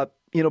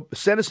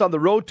 sent us on the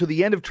road to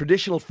the end of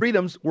traditional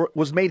freedoms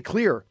was made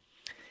clear.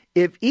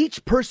 If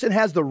each person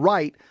has the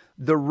right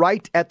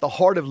at the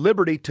heart of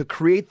liberty to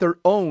create their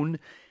own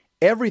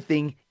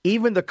everything,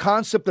 even the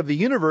concept of the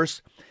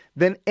universe,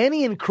 then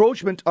any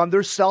encroachment on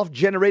their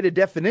self-generated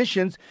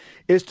definitions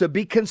is to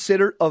be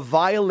considered a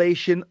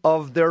violation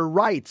of their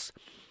rights.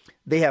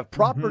 They have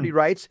property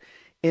rights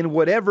in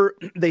whatever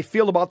they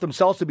feel about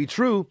themselves to be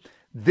true.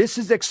 This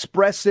is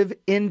expressive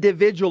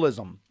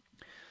individualism.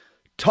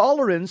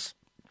 Tolerance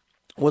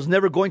was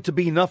never going to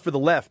be enough for the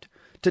left.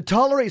 To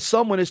tolerate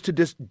someone is to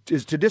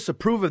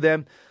disapprove of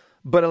them,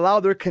 but allow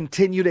their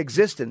continued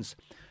existence.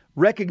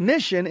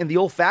 Recognition, in the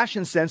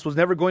old-fashioned sense, was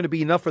never going to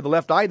be enough for the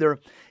left either.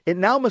 It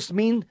must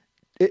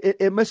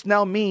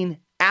now mean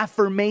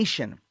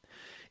affirmation.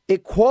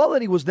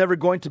 Equality was never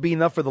going to be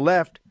enough for the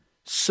left.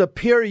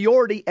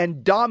 Superiority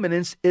and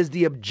dominance is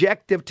the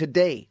objective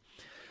today.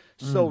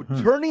 So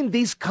turning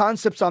these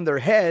concepts on their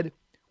head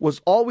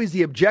was always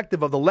the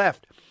objective of the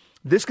left.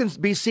 This can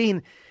be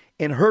seen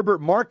in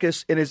Herbert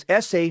Marcus in his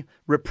essay,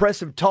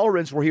 Repressive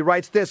Tolerance, where he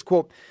writes this,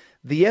 quote,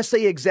 "The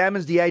essay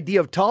examines the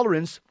idea of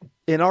tolerance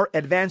in our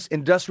advanced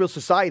industrial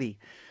society.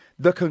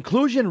 The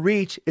conclusion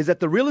reached is that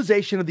the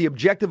realization of the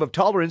objective of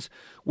tolerance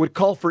would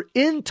call for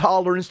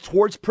intolerance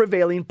towards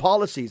prevailing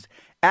policies,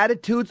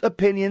 attitudes,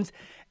 opinions,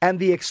 and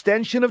the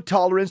extension of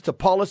tolerance to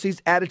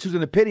policies, attitudes,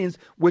 and opinions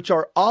which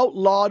are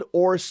outlawed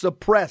or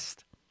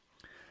suppressed."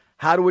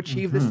 How to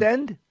achieve this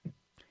end?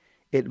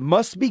 It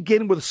must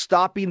begin with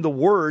stopping the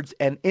words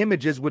and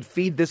images would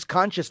feed this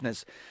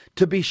consciousness.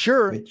 To be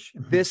sure,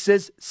 this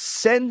is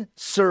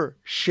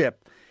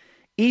censorship,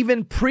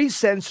 even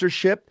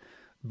pre-censorship,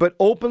 but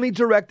openly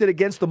directed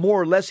against the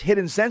more or less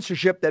hidden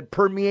censorship that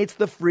permeates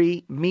the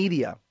free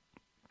media.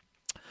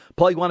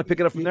 Paul, you want to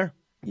pick it up from there?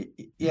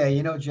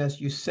 Yeah,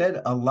 Jess, you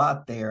said a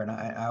lot there, and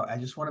I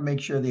just want to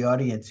make sure the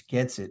audience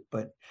gets it.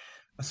 But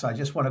so I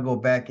just want to go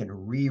back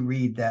and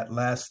reread that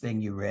last thing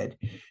you read.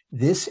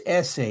 This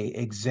essay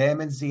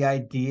examines the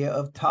idea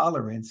of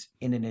tolerance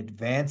in an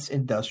advanced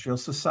industrial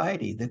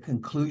society. The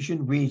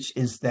conclusion reached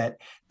is that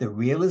the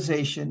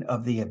realization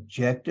of the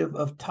objective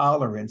of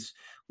tolerance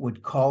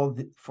would call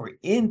for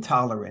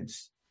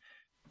intolerance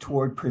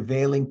toward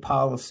prevailing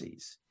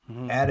policies,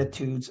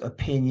 attitudes,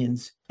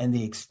 opinions, and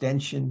the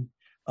extension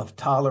of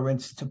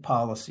tolerance to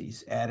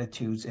policies,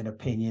 attitudes, and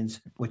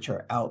opinions which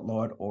are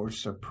outlawed or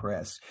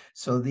suppressed.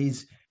 So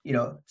these,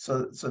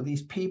 so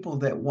these people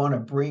that want to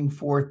bring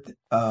forth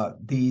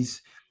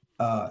these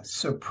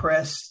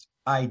suppressed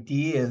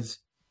ideas,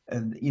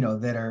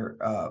 that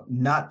are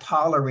not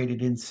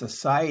tolerated in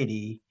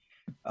society,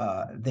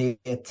 they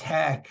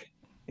attack,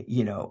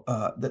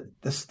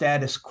 the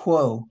status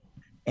quo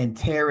and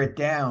tear it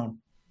down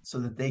so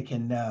that they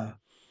can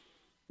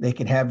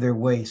have their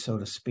way, so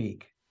to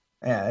speak.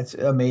 Yeah, it's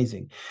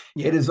amazing.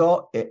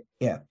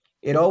 Yeah.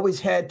 It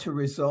always had to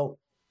result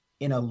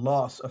in a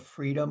loss of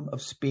freedom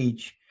of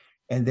speech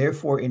and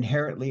therefore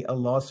inherently a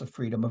loss of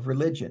freedom of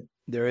religion.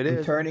 There it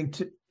is.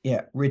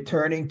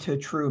 Returning to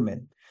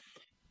Truman.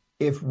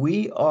 If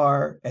we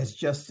are, as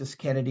Justice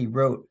Kennedy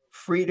wrote,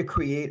 free to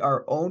create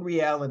our own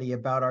reality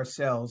about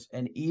ourselves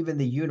and even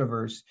the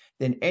universe,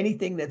 then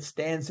anything that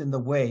stands in the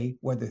way,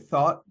 whether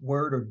thought,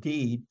 word, or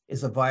deed,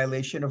 is a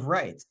violation of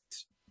rights.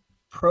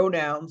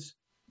 Pronouns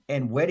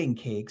and wedding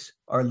cakes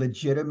are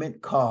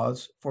legitimate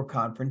cause for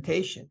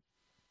confrontation,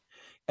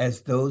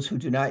 as those who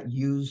do not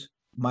use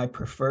my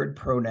preferred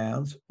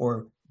pronouns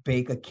or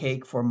bake a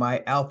cake for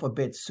my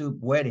alphabet soup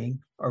wedding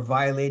are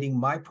violating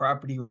my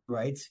property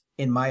rights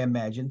in my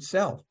imagined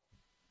self.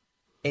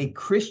 A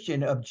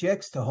Christian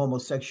objects to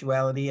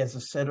homosexuality as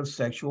a set of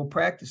sexual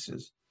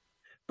practices,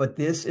 but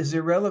this is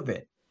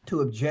irrelevant.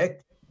 To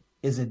object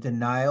is a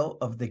denial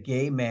of the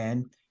gay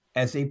man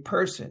as a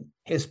person.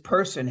 His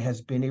person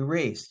has been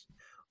erased.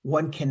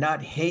 One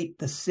cannot hate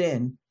the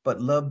sin, but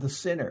love the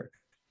sinner.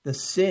 The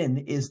sin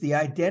is the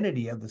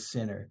identity of the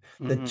sinner.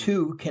 The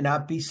two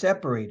cannot be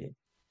separated.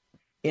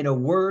 In a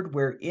world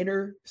where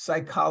inner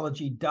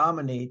psychology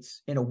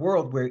dominates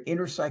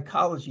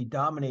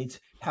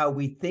how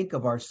we think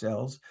of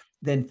ourselves,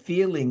 then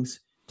feelings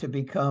to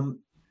become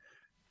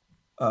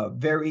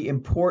very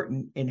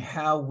important in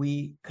how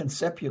we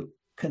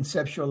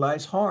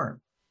conceptualize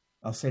harm.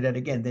 I'll say that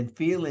again. Then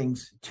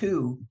feelings,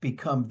 too,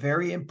 become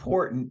very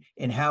important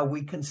in how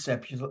we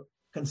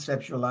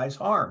conceptualize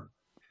harm,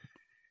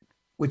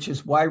 which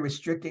is why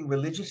restricting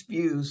religious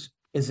views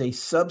is a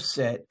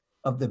subset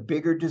of the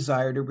bigger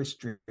desire to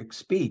restrict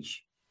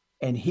speech.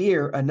 And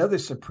here, another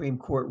Supreme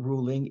Court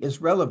ruling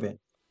is relevant,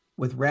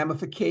 with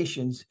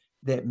ramifications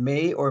that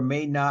may or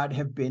may not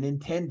have been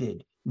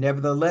intended,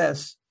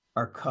 nevertheless,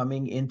 are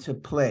coming into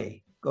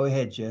play. Go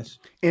ahead, Jess.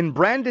 In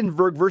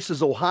Brandenburg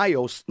versus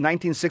Ohio,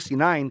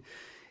 1969,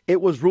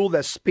 it was ruled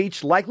that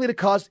speech likely to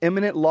cause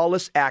imminent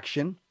lawless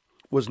action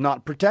was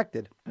not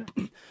protected.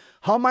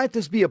 How might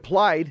this be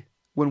applied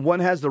when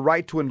one has the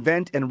right to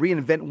invent and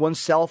reinvent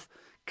oneself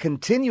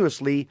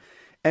continuously,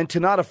 and to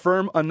not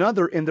affirm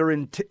another in their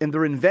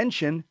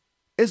invention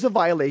is a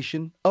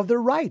violation of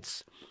their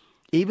rights,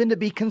 even to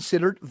be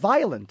considered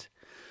violent?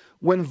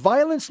 When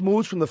violence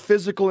moves from the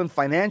physical and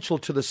financial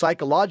to the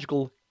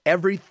psychological,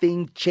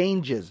 everything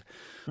changes.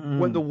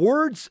 When the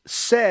words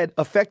said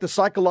affect the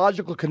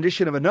psychological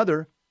condition of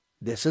another,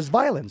 this is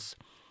violence.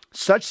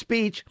 Such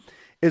speech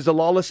is a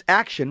lawless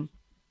action.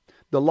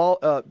 The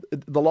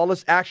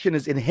lawless action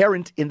is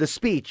inherent in the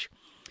speech.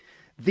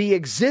 The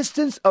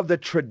existence of the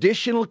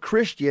traditional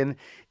Christian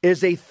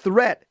is a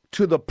threat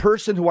to the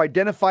person who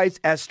identifies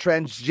as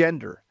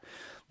transgender.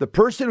 The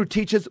person who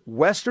teaches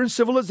Western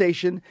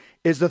civilization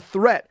is a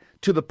threat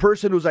to the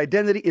person whose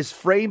identity is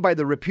framed by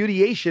the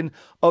repudiation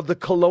of the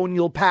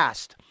colonial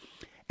past.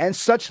 And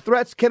such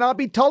threats cannot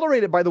be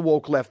tolerated by the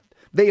woke left.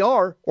 They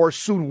are, or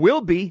soon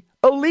will be,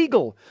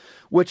 illegal,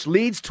 which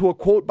leads to a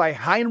quote by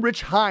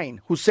Heinrich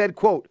Heine, who said,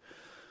 quote,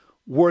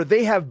 "Where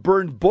they have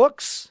burned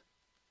books,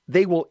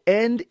 they will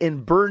end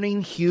in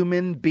burning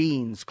human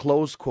beings,"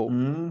 close quote.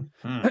 And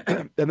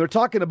they're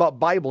talking about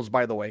Bibles,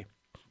 by the way.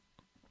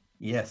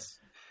 Yes.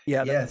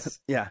 Yeah.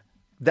 Yes. Yeah.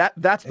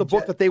 That's the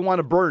book that they want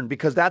to burn,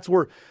 because that's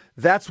where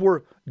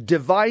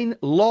divine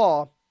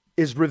law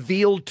is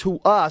revealed to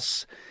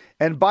us.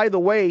 And by the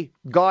way,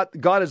 God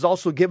has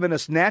also given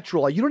us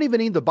natural law. You don't even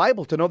need the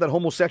Bible to know that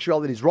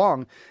homosexuality is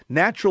wrong.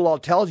 Natural law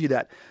tells you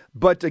that.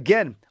 But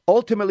again,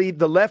 ultimately,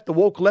 the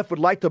woke left would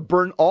like to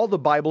burn all the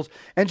Bibles.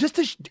 And just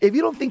if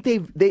you don't think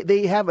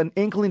they have an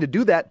inkling to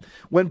do that,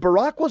 when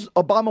Barack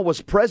Obama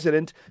was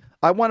president,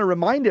 I want to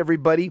remind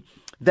everybody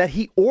that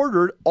he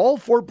ordered all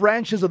 4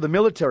 branches of the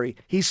military.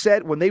 He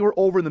said when they were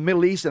over in the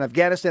Middle East and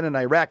Afghanistan and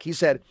Iraq, he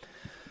said,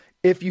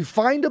 if you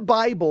find a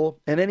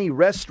Bible in any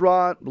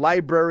restaurant,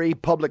 library,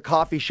 public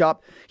coffee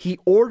shop, he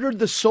ordered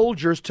the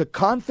soldiers to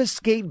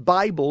confiscate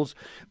Bibles,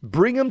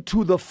 bring them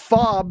to the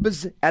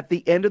FOBs at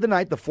the end of the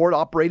night, the Forward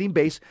Operating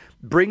Base,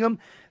 bring them.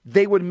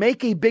 They would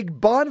make a big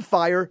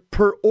bonfire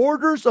per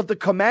orders of the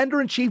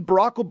Commander-in-Chief,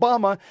 Barack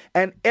Obama,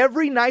 and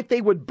every night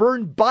they would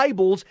burn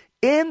Bibles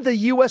in the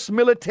U.S.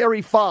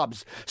 military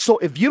FOBs. So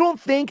if you don't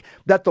think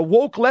that the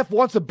woke left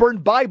wants to burn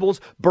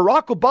Bibles,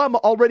 Barack Obama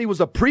already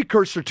was a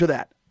precursor to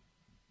that.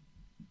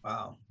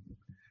 Wow.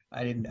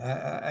 I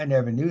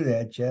never knew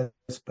that, Jess,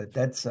 but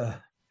that's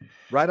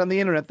right on the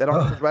internet. That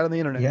article's right on the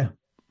internet. Yeah.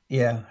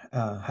 Yeah.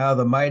 How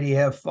the mighty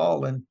have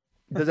fallen.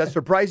 Does that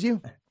surprise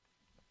you?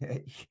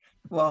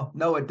 Well,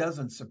 no, it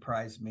doesn't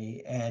surprise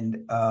me.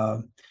 And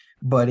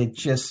but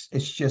it's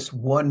just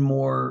one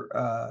more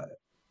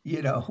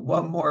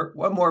one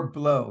more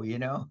blow,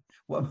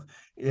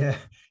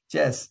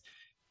 just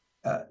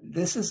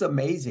this is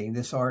amazing,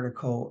 this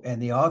article,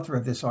 and the author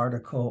of this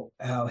article,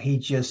 how he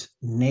just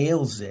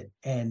nails it.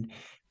 And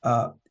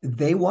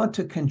they want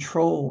to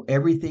control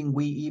everything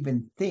we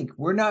even think.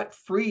 We're not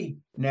free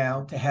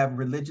now to have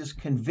religious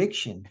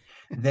conviction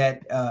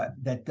that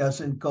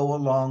doesn't go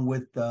along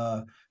with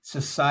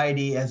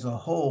society as a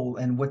whole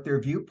and what their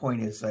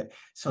viewpoint is.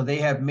 So they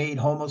have made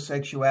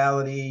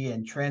homosexuality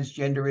and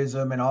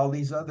transgenderism and all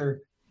these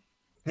other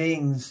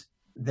things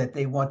that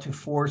they want to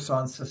force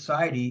on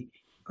society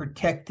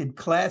protected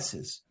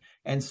classes.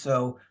 And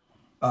so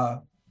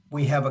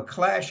we have a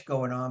clash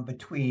going on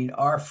between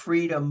our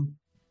freedom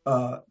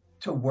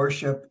to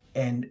worship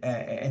and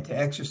to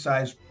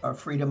exercise our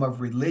freedom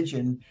of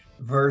religion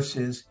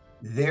versus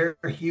their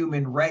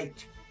human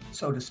right,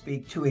 so to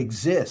speak, to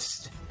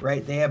exist,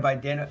 right? They have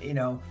identity,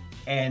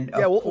 and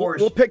of course...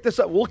 We'll pick this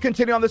up. We'll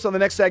continue on this on the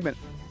next segment.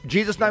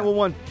 Jesus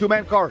 911,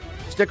 two-man car.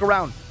 Stick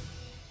around.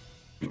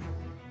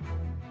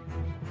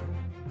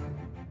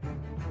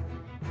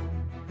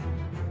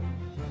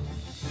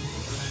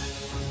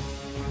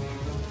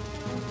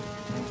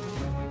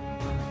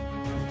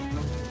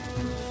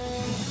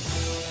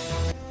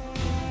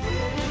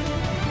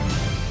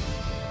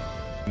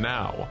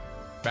 Now,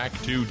 back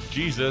to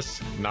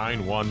Jesus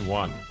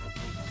 911.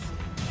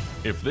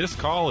 If this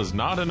call is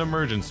not an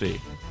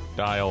emergency,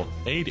 dial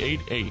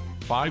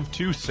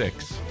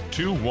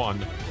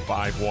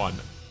 888-526-2151.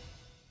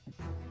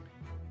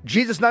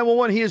 Jesus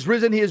 911, he is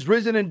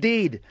risen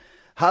indeed.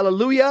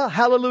 Hallelujah,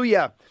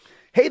 hallelujah.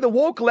 Hey, the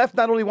woke left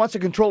not only wants to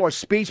control our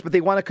speech, but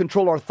they want to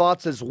control our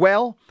thoughts as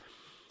well.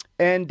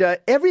 And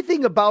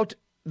everything about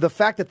the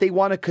fact that they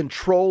want to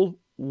control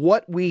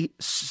what we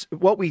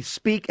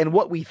speak and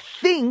what we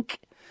think,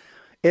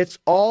 it's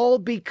all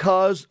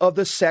because of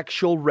the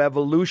sexual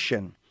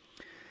revolution.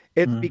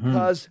 It's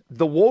because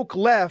the woke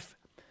left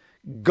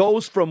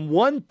goes from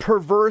one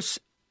perverse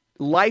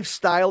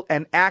lifestyle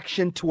and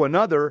action to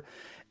another,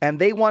 and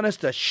they want us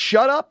to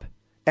shut up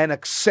and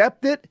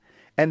accept it,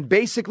 and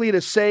basically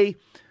to say,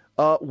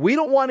 we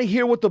don't want to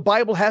hear what the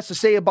Bible has to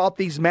say about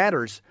these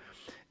matters.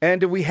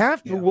 And if we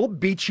have to, we'll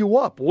beat you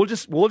up. We'll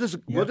just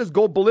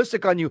go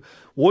ballistic on you.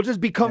 We'll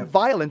just become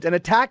violent and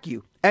attack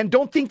you. And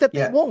don't think that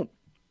they won't.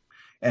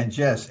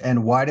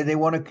 And why do they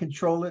want to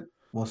control it?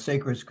 Well,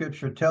 sacred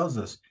scripture tells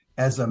us,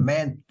 as a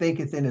man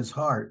thinketh in his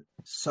heart,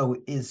 so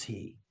is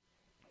he.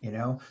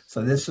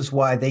 So this is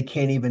why they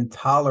can't even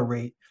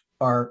tolerate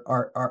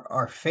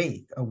our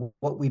faith, or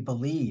what we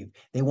believe.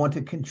 They want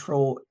to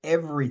control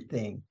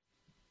everything.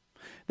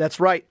 That's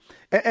right.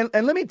 And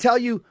let me tell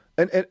you,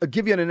 and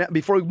give you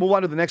before we move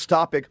on to the next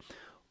topic,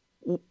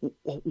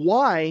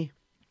 why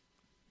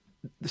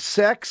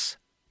sex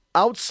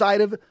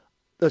outside of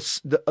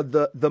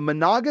the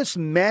monogamous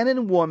man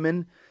and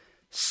woman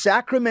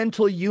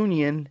sacramental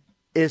union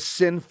is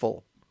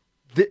sinful.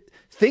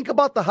 Think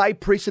about the high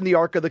priest in the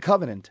Ark of the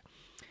Covenant.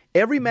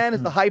 Every man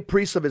is the high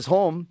priest of his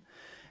home,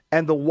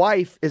 and the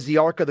wife is the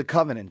Ark of the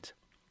Covenant.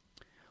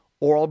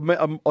 Or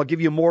I'll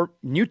give you a more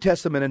New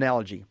Testament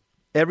analogy.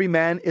 Every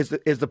man is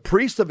the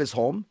priest of his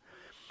home,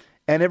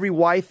 and every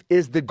wife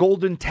is the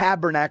golden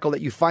tabernacle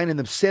that you find in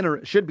the center,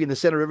 it should be in the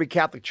center of every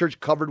Catholic church,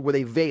 covered with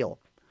a veil.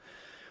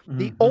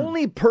 The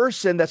only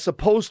person that's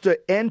supposed to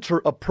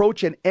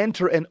approach and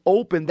enter and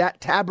open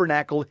that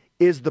tabernacle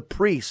is the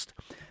priest.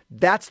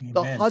 That's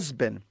the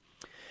husband.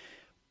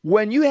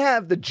 When you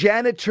have the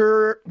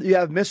janitor, you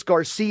have Miss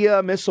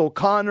Garcia, Miss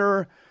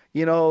O'Connor,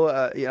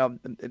 Mr.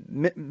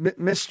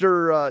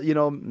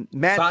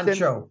 Manson.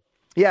 Sancho.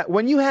 Yeah,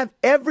 when you have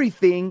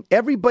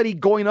everybody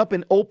going up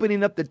and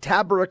opening up the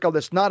tabernacle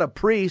that's not a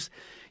priest,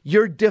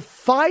 you're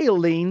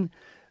defiling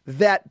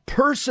that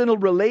personal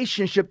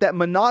relationship, that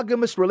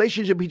monogamous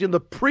relationship between the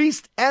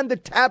priest and the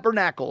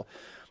tabernacle.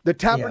 The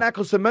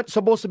tabernacle is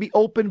supposed to be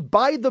opened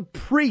by the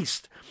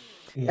priest,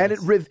 and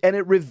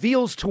it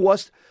reveals to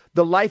us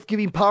the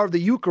life-giving power of the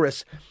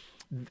Eucharist.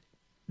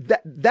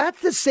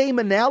 That's the same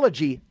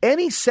analogy.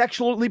 Any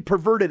sexually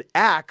perverted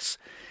acts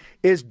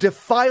is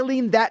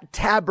defiling that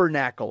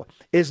tabernacle,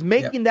 is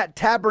making that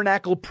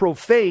tabernacle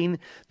profane.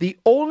 The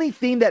only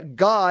thing that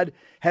God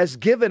has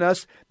given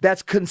us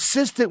that's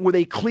consistent with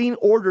a clean,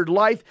 ordered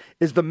life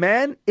is the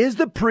man is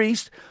the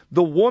priest,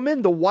 the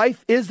woman, the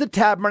wife is the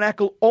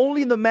tabernacle.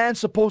 Only the man's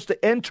supposed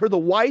to enter the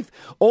wife.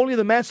 Only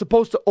the man's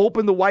supposed to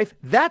open the wife.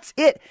 That's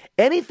it.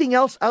 Anything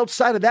else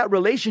outside of that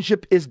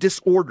relationship is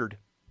disordered.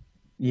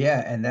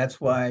 Yeah, and that's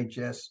why,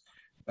 Jess,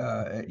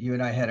 you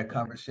and I had a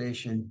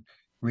conversation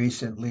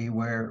recently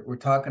where we're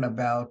talking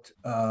about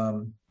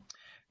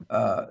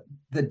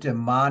the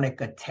demonic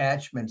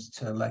attachments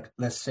to, like,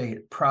 let's say,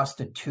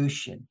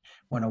 prostitution.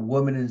 When a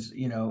woman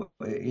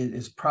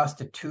is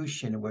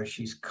prostitution, where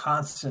she's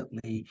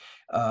constantly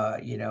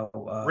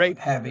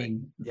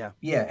having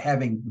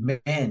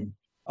men,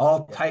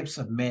 all types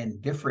of men,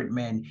 different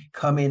men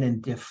come in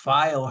and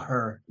defile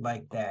her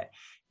like that.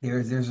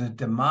 There's a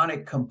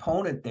demonic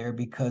component there,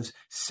 because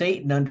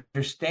Satan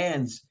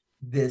understands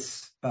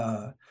this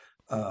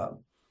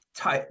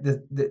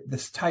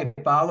this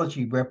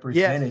typology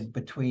represented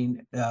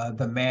between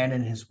the man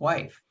and his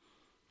wife.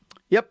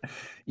 Yep.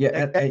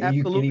 Yeah, and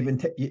you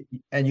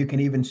can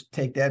even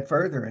take that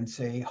further and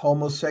say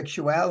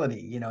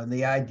homosexuality. And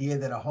the idea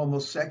that a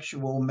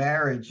homosexual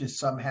marriage is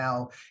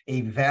somehow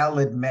a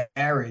valid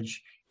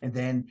marriage, and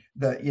then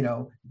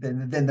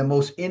the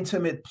most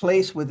intimate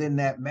place within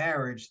that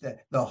marriage, that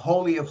the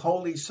holy of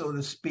holies, so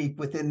to speak,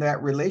 within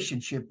that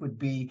relationship would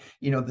be,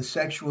 the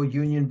sexual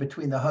union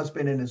between the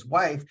husband and his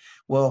wife.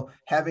 Well,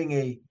 having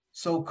a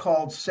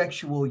so-called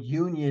sexual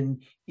union,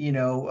 in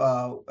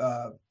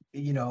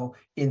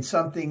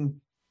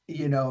something,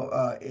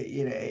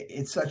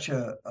 it's such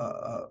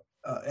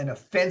an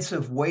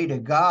offensive way to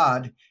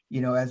God,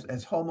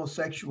 as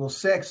homosexual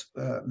sex,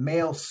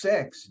 male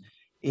sex,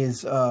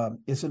 is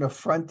an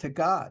affront to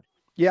God.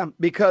 Yeah,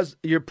 because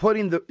you're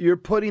putting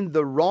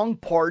the wrong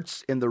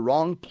parts in the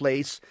wrong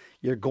place.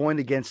 You're going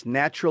against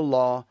natural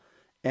law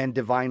and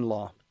divine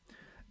law.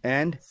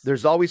 And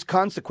there's always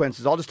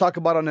consequences. I'll just talk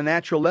about on a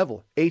natural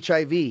level: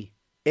 HIV,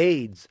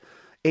 AIDS,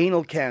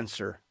 anal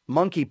cancer,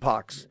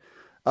 monkeypox.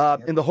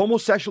 In the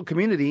homosexual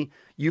community,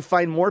 you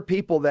find more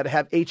people that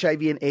have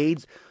HIV and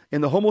AIDS. In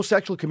the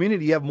homosexual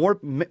community, you have more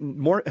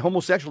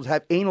homosexuals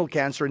have anal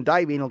cancer and die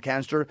of anal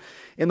cancer.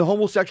 In the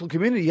homosexual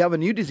community, you have a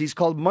new disease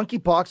called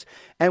monkeypox.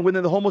 And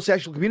within the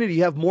homosexual community,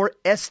 you have more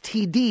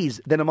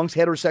STDs than amongst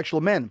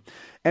heterosexual men.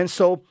 And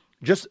so,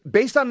 just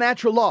based on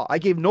natural law, I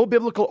gave no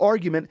biblical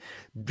argument.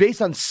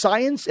 Based on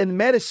science and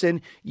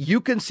medicine,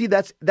 you can see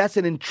that's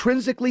an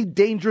intrinsically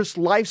dangerous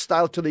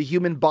lifestyle to the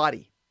human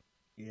body.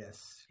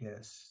 Yes,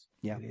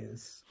 yeah, it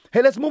is.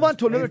 Hey, let's move on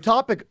to another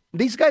topic.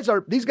 These guys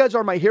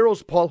are my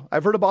heroes, Paul.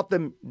 I've heard about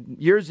them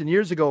years and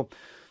years ago.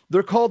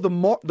 They're called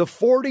the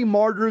 40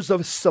 Martyrs of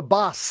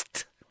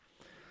Sebaste.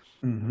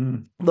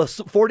 Mm-hmm. The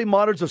 40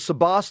 Martyrs of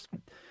Sebaste.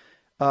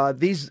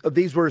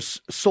 These were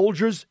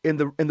soldiers in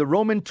the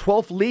Roman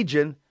 12th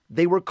Legion.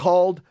 They were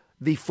called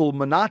the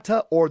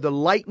Fulminata, or the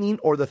Lightning,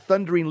 or the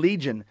Thundering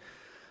Legion.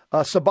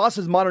 Sebaste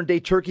is modern day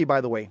Turkey, by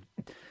the way.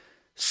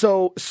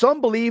 So some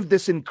believe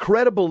this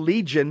incredible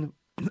legion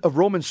of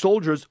Roman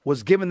soldiers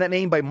was given that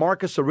name by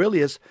Marcus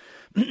Aurelius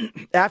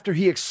after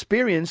he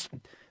experienced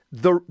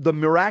the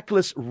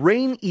miraculous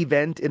rain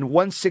event in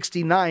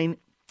 169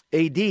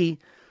 AD,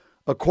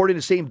 according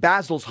to St.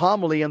 Basil's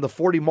homily on the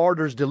 40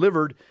 martyrs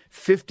delivered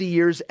 50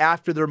 years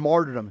after their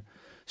martyrdom.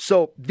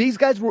 So these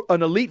guys were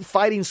an elite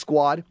fighting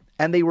squad,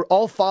 and they were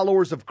all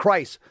followers of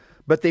Christ,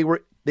 but they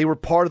were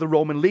part of the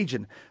Roman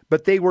legion.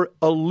 But they were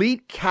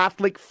elite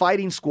Catholic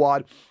fighting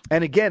squad,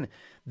 and again,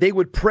 they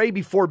would pray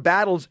before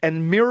battles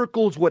and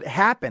miracles would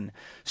happen.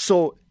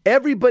 So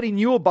everybody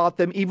knew about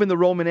them, even the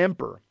Roman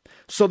emperor.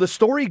 So the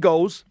story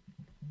goes,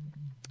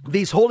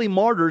 these holy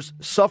martyrs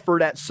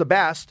suffered at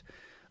Sebaste,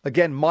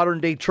 again,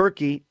 modern day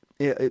Turkey,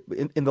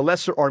 in the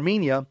Lesser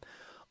Armenia,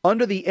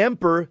 under the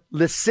emperor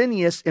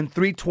Licinius in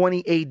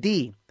 320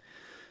 AD.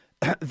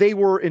 They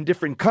were in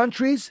different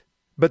countries,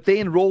 but they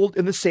enrolled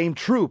in the same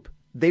troop.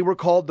 They were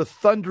called the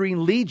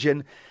Thundering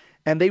Legion,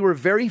 and they were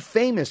very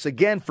famous,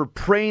 again, for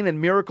praying and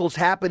miracles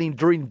happening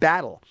during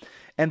battle.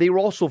 And they were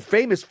also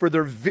famous for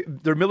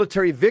their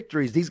military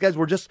victories. These guys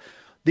were just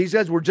These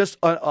guys were just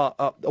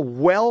a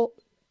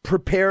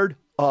well-prepared,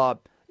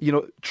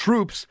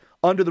 troops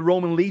under the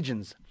Roman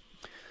legions.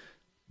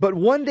 But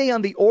one day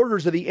on the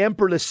orders of the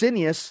Emperor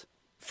Licinius,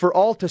 for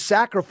all to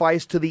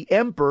sacrifice to the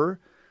emperor,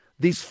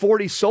 these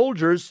 40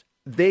 soldiers,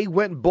 they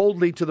went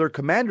boldly to their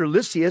commander,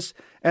 Lysias,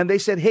 and they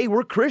said, hey,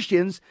 we're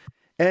Christians,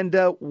 and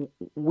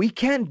we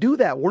can't do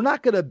that. We're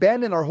not going to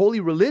abandon our holy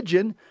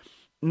religion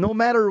no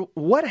matter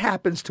what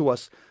happens to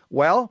us.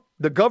 Well,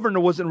 the governor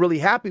wasn't really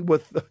happy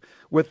with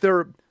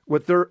their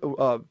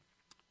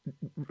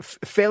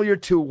failure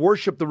to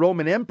worship the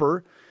Roman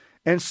emperor,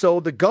 and so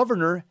the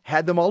governor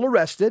had them all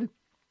arrested,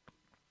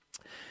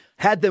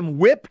 had them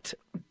whipped.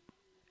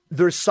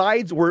 Their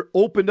sides were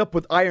opened up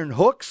with iron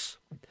hooks.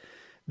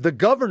 The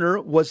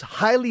governor was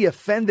highly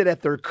offended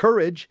at their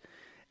courage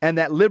and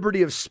that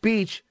liberty of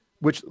speech,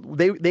 which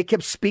they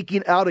kept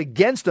speaking out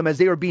against them as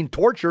they were being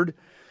tortured.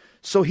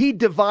 So he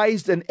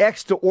devised an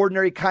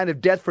extraordinary kind of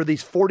death for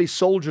these 40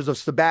 soldiers of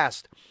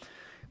Sebast,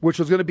 which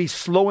was going to be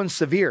slow and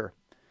severe.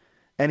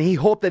 And he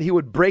hoped that he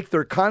would break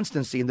their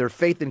constancy and their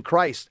faith in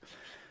Christ.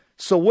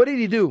 So what did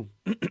he do?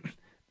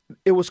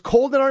 It was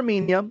cold in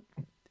Armenia.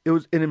 It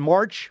was in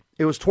March.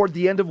 It was toward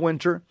the end of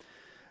winter.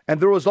 And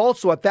there was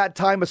also at that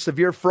time a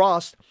severe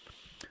frost.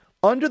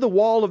 Under the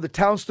wall of the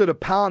town stood a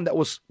pond that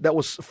was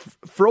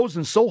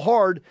frozen so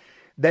hard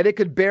that it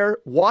could bear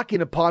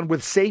walking upon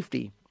with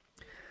safety.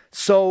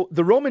 So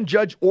the Roman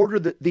judge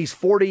ordered these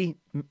 40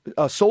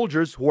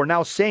 soldiers, who are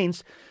now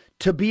saints,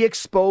 to be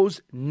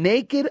exposed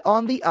naked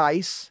on the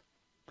ice.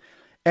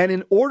 And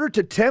in order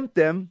to tempt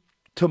them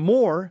to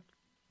more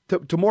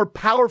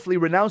powerfully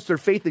renounce their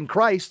faith in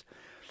Christ,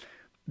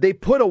 they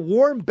put a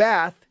warm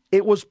bath.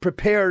 It was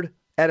prepared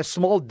at a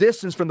small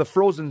distance from the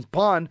frozen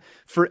pond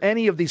for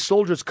any of these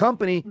soldiers'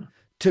 company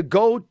to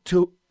go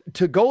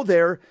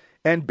there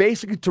and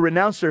basically to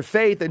renounce their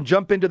faith and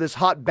jump into this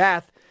hot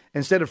bath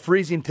instead of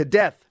freezing to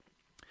death.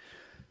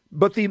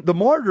 But the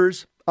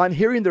martyrs, on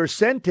hearing their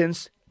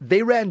sentence,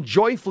 they ran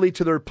joyfully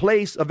to their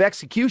place of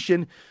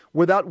execution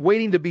without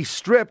waiting to be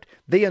stripped.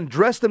 They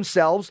undressed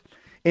themselves,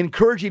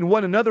 encouraging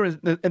one another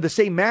in the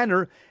same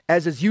manner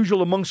as is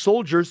usual among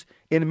soldiers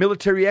in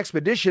military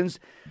expeditions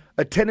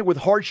attended with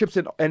hardships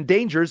and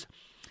dangers,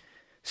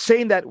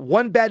 saying that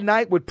one bad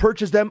night would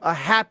purchase them a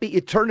happy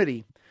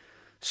eternity.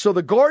 So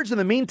the guards in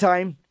the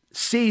meantime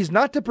seized,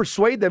 not to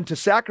persuade them to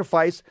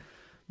sacrifice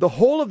the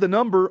whole of the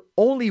number.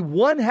 Only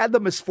one had the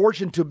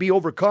misfortune to be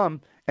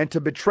overcome and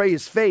to betray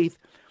his faith.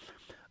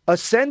 A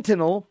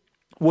sentinel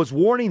was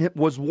warming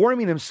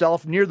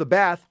himself near the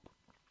bath.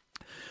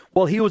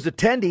 While he was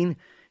attending,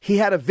 he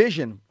had a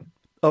vision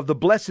of the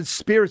blessed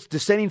spirits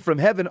descending from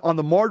heaven on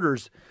the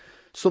martyrs.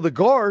 So the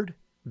guard,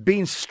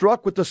 being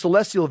struck with the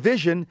celestial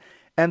vision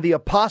and the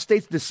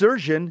apostate's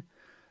desertion,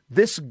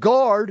 this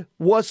guard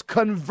was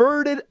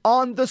converted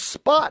on the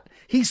spot.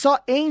 He saw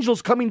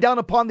angels coming down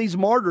upon these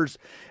martyrs,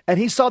 and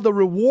he saw the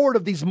reward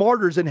of these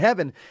martyrs in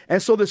heaven.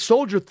 And so the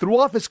soldier threw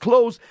off his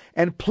clothes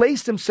and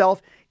placed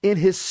himself in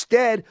his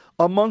stead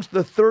amongst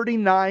the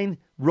 39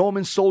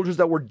 Roman soldiers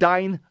that were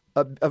dying,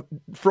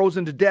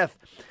 frozen to death.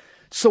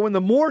 So in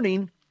the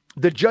morning,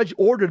 the judge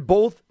ordered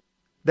both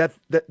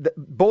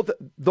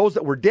those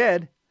that were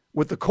dead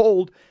with the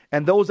cold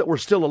and those that were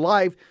still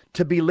alive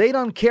to be laid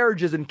on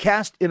carriages and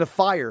cast in a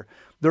fire.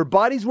 Their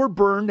bodies were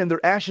burned and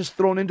their ashes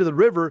thrown into the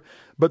river,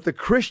 but the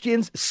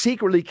Christians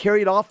secretly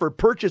carried off or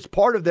purchased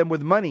part of them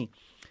with money.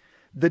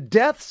 The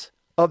deaths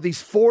of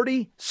these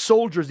 40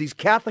 soldiers, these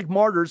Catholic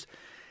martyrs,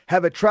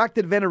 have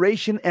attracted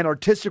veneration and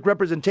artistic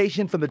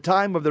representation from the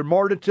time of their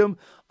martyrdom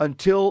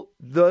until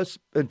this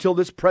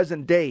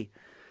present day.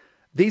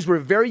 These were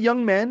very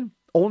young men.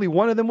 Only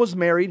one of them was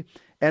married,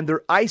 and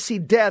their icy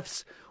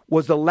deaths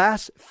was the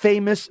last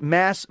famous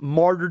mass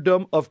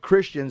martyrdom of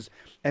Christians.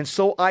 And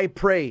so I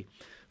pray,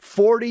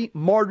 40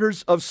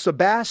 martyrs of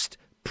Sebast,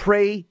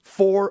 pray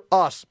for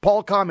us.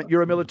 Paul Comment,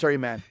 you're a military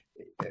man.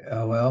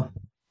 Well,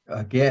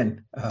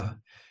 again,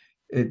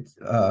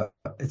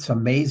 it's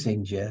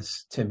amazing,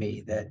 Jess, to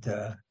me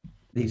that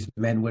these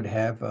men would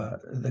have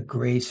the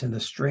grace and the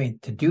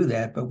strength to do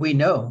that. But we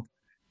know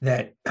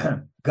that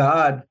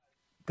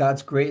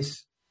God's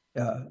grace,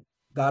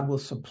 God will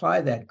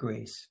supply that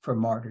grace for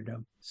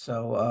martyrdom.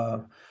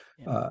 So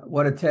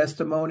what a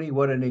testimony,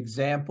 what an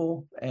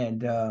example.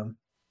 And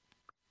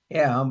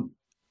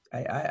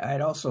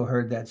I'd also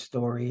heard that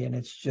story, and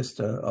it's just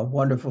a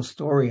wonderful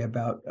story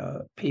about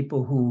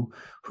people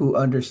who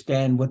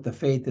understand what the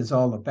faith is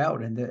all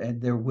about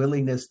and their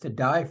willingness to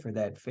die for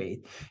that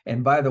faith.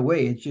 And by the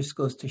way, it just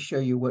goes to show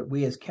you what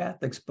we as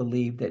Catholics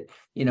believe, that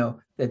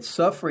that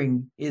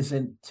suffering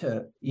isn't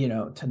to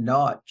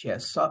not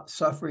just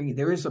suffering.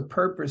 There is a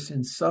purpose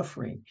in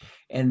suffering,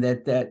 and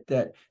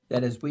that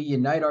as we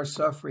unite our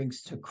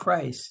sufferings to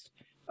Christ,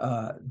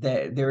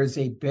 that there is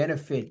a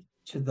benefit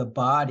to the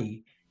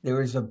body.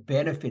 There is a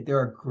benefit. There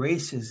are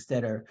graces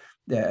that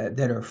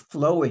are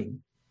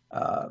flowing,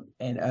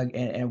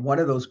 and one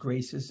of those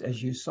graces,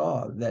 as you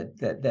saw,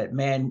 that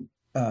man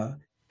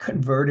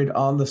converted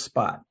on the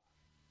spot.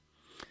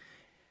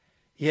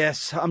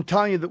 Yes, I'm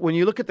telling you that when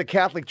you look at the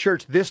Catholic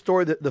Church, this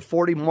story, the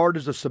 40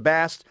 martyrs of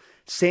Sebaste,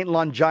 St.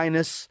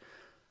 Longinus,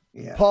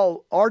 Yeah.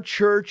 Paul, our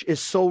church is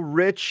so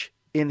rich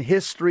in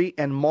history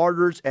and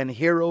martyrs and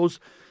heroes.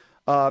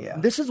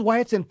 This is why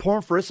it's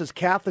important for us as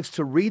Catholics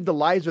to read the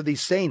lives of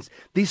these saints.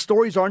 These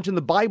stories aren't in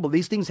the Bible.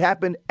 These things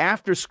happened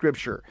after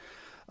Scripture.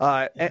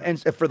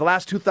 And for the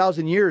last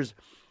 2,000 years,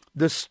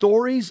 the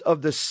stories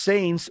of the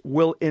saints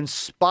will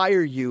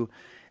inspire you,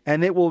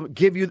 and it will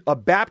give you a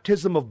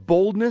baptism of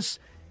boldness.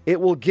 It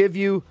will give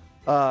you,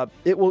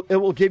 it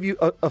will give you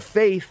a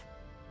faith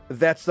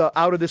that's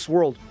out of this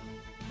world.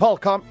 Paul,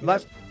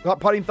 last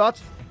parting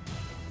thoughts?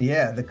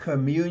 Yeah, the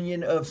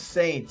communion of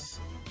saints.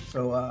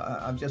 So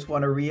I just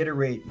want to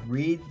reiterate,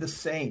 read the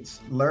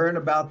saints, learn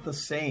about the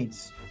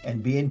saints,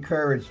 and be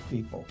encouraged,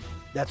 people.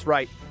 That's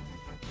right.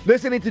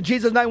 Listening to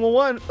Jesus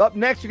 911. Up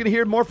next, you're going to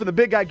hear more from the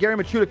big guy, Gary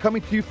Machuda,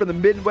 coming to you from the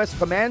Midwest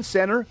Command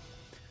Center.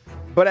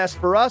 But as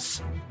for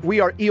us, we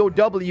are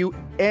EOW,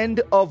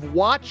 end of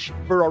watch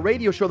for our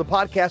radio show, the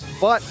podcast.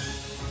 But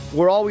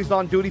we're always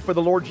on duty for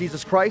the Lord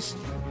Jesus Christ,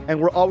 and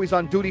we're always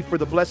on duty for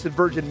the Blessed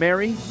Virgin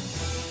Mary.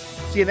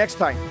 See you next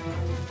time.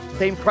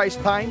 Same Christ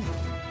time,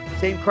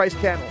 same Christ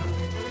channel.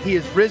 He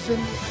is risen.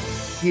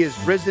 He is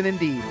risen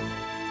indeed.